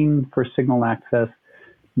cabling for signal access,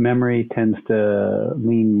 memory tends to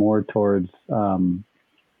lean more towards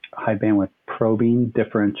high bandwidth probing,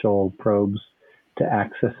 differential probes to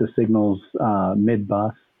access the signals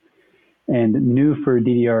mid-bus. And new for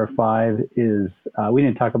DDR5 is, we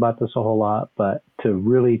didn't talk about this a whole lot, but to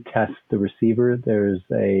really test the receiver,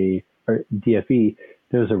 or DFE,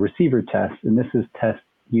 there's a receiver test, and this is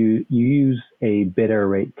you use a bit error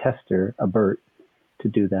rate tester, a BERT, to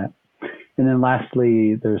do that. And then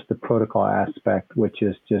lastly, there's the protocol aspect, which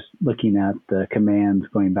is just looking at the commands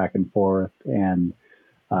going back and forth and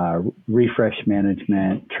refresh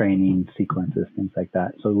management, training sequences, things like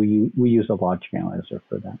that. So we use a logic analyzer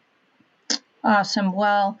for that. Awesome.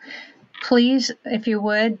 Well, please, if you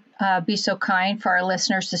would, be so kind for our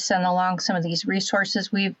listeners to send along some of these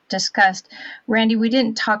resources we've discussed. Randy, we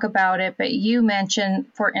didn't talk about it, but you mentioned,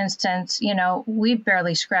 for instance, we've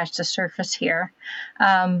barely scratched the surface here.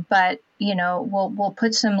 But we'll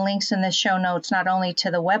put some links in the show notes, not only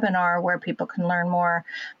to the webinar where people can learn more,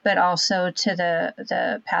 but also to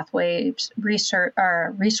the Pathways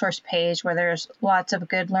resource page where there's lots of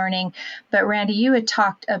good learning. But Randy, you had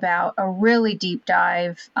talked about a really deep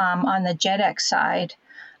dive on the JEDEC side.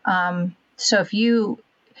 So if you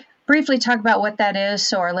briefly talk about what that is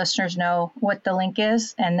so our listeners know what the link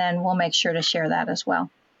is, and then we'll make sure to share that as well.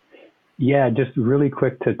 Yeah, just really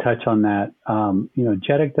quick to touch on that.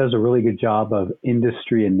 JEDEC does a really good job of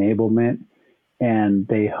industry enablement, and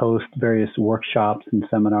they host various workshops and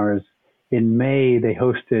seminars. In May, they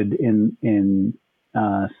hosted in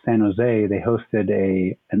San Jose, they hosted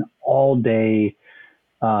an all-day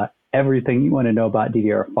everything you want to know about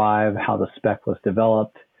DDR5, how the spec was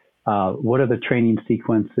developed, what are the training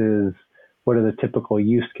sequences, what are the typical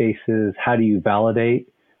use cases, how do you validate,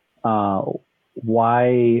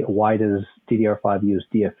 why does DDR5 use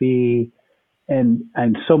DFE,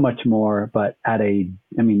 and so much more. But at 8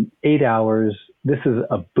 hours, this is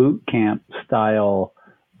a boot camp style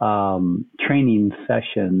training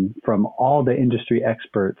session from all the industry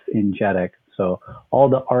experts in JEDEC. So all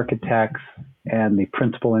the architects and the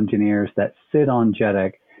principal engineers that sit on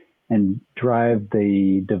JEDEC and drive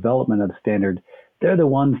the development of the standard, they're the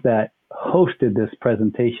ones that hosted this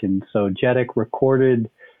presentation. So JEDEC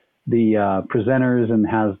recorded the presenters and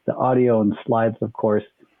has the audio and slides, of course.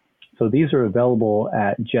 So these are available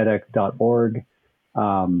at jedec.org.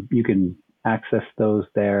 You can access those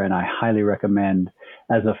there, and I highly recommend,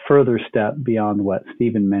 as a further step beyond what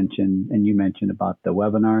Stephen mentioned and you mentioned about the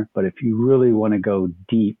webinar. But if you really want to go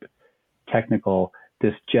deep technical,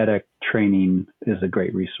 this JEDEC training is a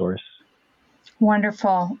great resource.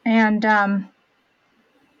 Wonderful. And for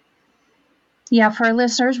our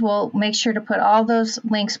listeners, we'll make sure to put all those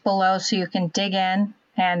links below so you can dig in.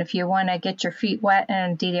 And if you want to get your feet wet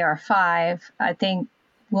in DDR5, I think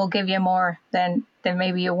we'll give you more than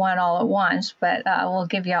maybe you want all at once, but we'll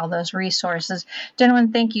give you all those resources.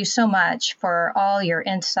 Gentlemen, thank you so much for all your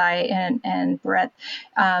insight and breadth.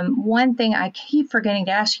 One thing I keep forgetting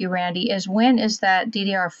to ask you, Randy, is when is that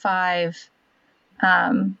DDR5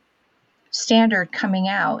 standard coming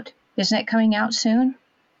out? Isn't it coming out soon?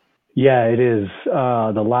 Yeah, it is.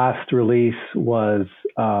 The last release was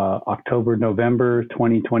October, November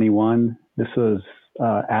 2021. This was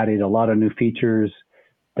added a lot of new features.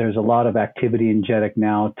 There's a lot of activity in JEDEC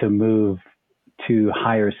now to move to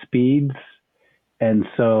higher speeds. And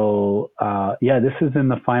so, this is in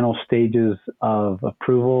the final stages of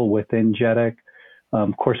approval within JEDEC.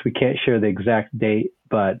 Of course, we can't share the exact date,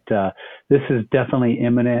 but this is definitely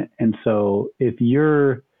imminent. And so if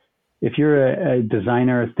you're a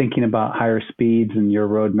designer thinking about higher speeds in your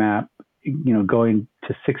roadmap, going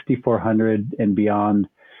to 6400 and beyond,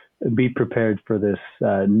 be prepared for this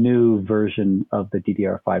new version of the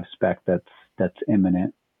DDR5 spec that's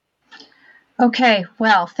imminent. Okay,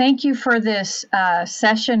 well, thank you for this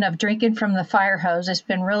session of drinking from the fire hose. It's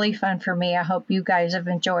been really fun for me. I hope you guys have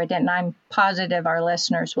enjoyed it, and I'm positive our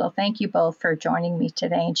listeners will. Thank you both for joining me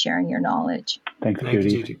today and sharing your knowledge. Thanks,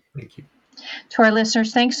 Judy. Thank you. To our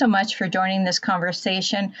listeners, thanks so much for joining this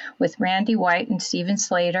conversation with Randy White and Stephen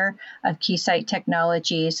Slater of Keysight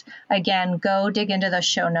Technologies. Again, go dig into those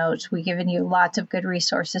show notes. We've given you lots of good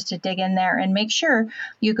resources to dig in there, and make sure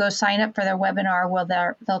you go sign up for their webinar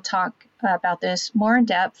where they'll talk about this more in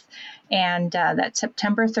depth. And that's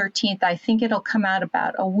September 13th. I think it'll come out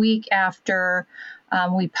about a week after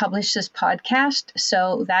we publish this podcast.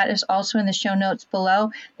 So that is also in the show notes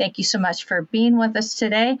below. Thank you so much for being with us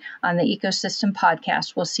today on the Ecosystem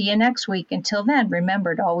Podcast. We'll see you next week. Until then,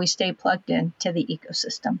 remember to always stay plugged in to the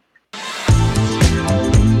ecosystem.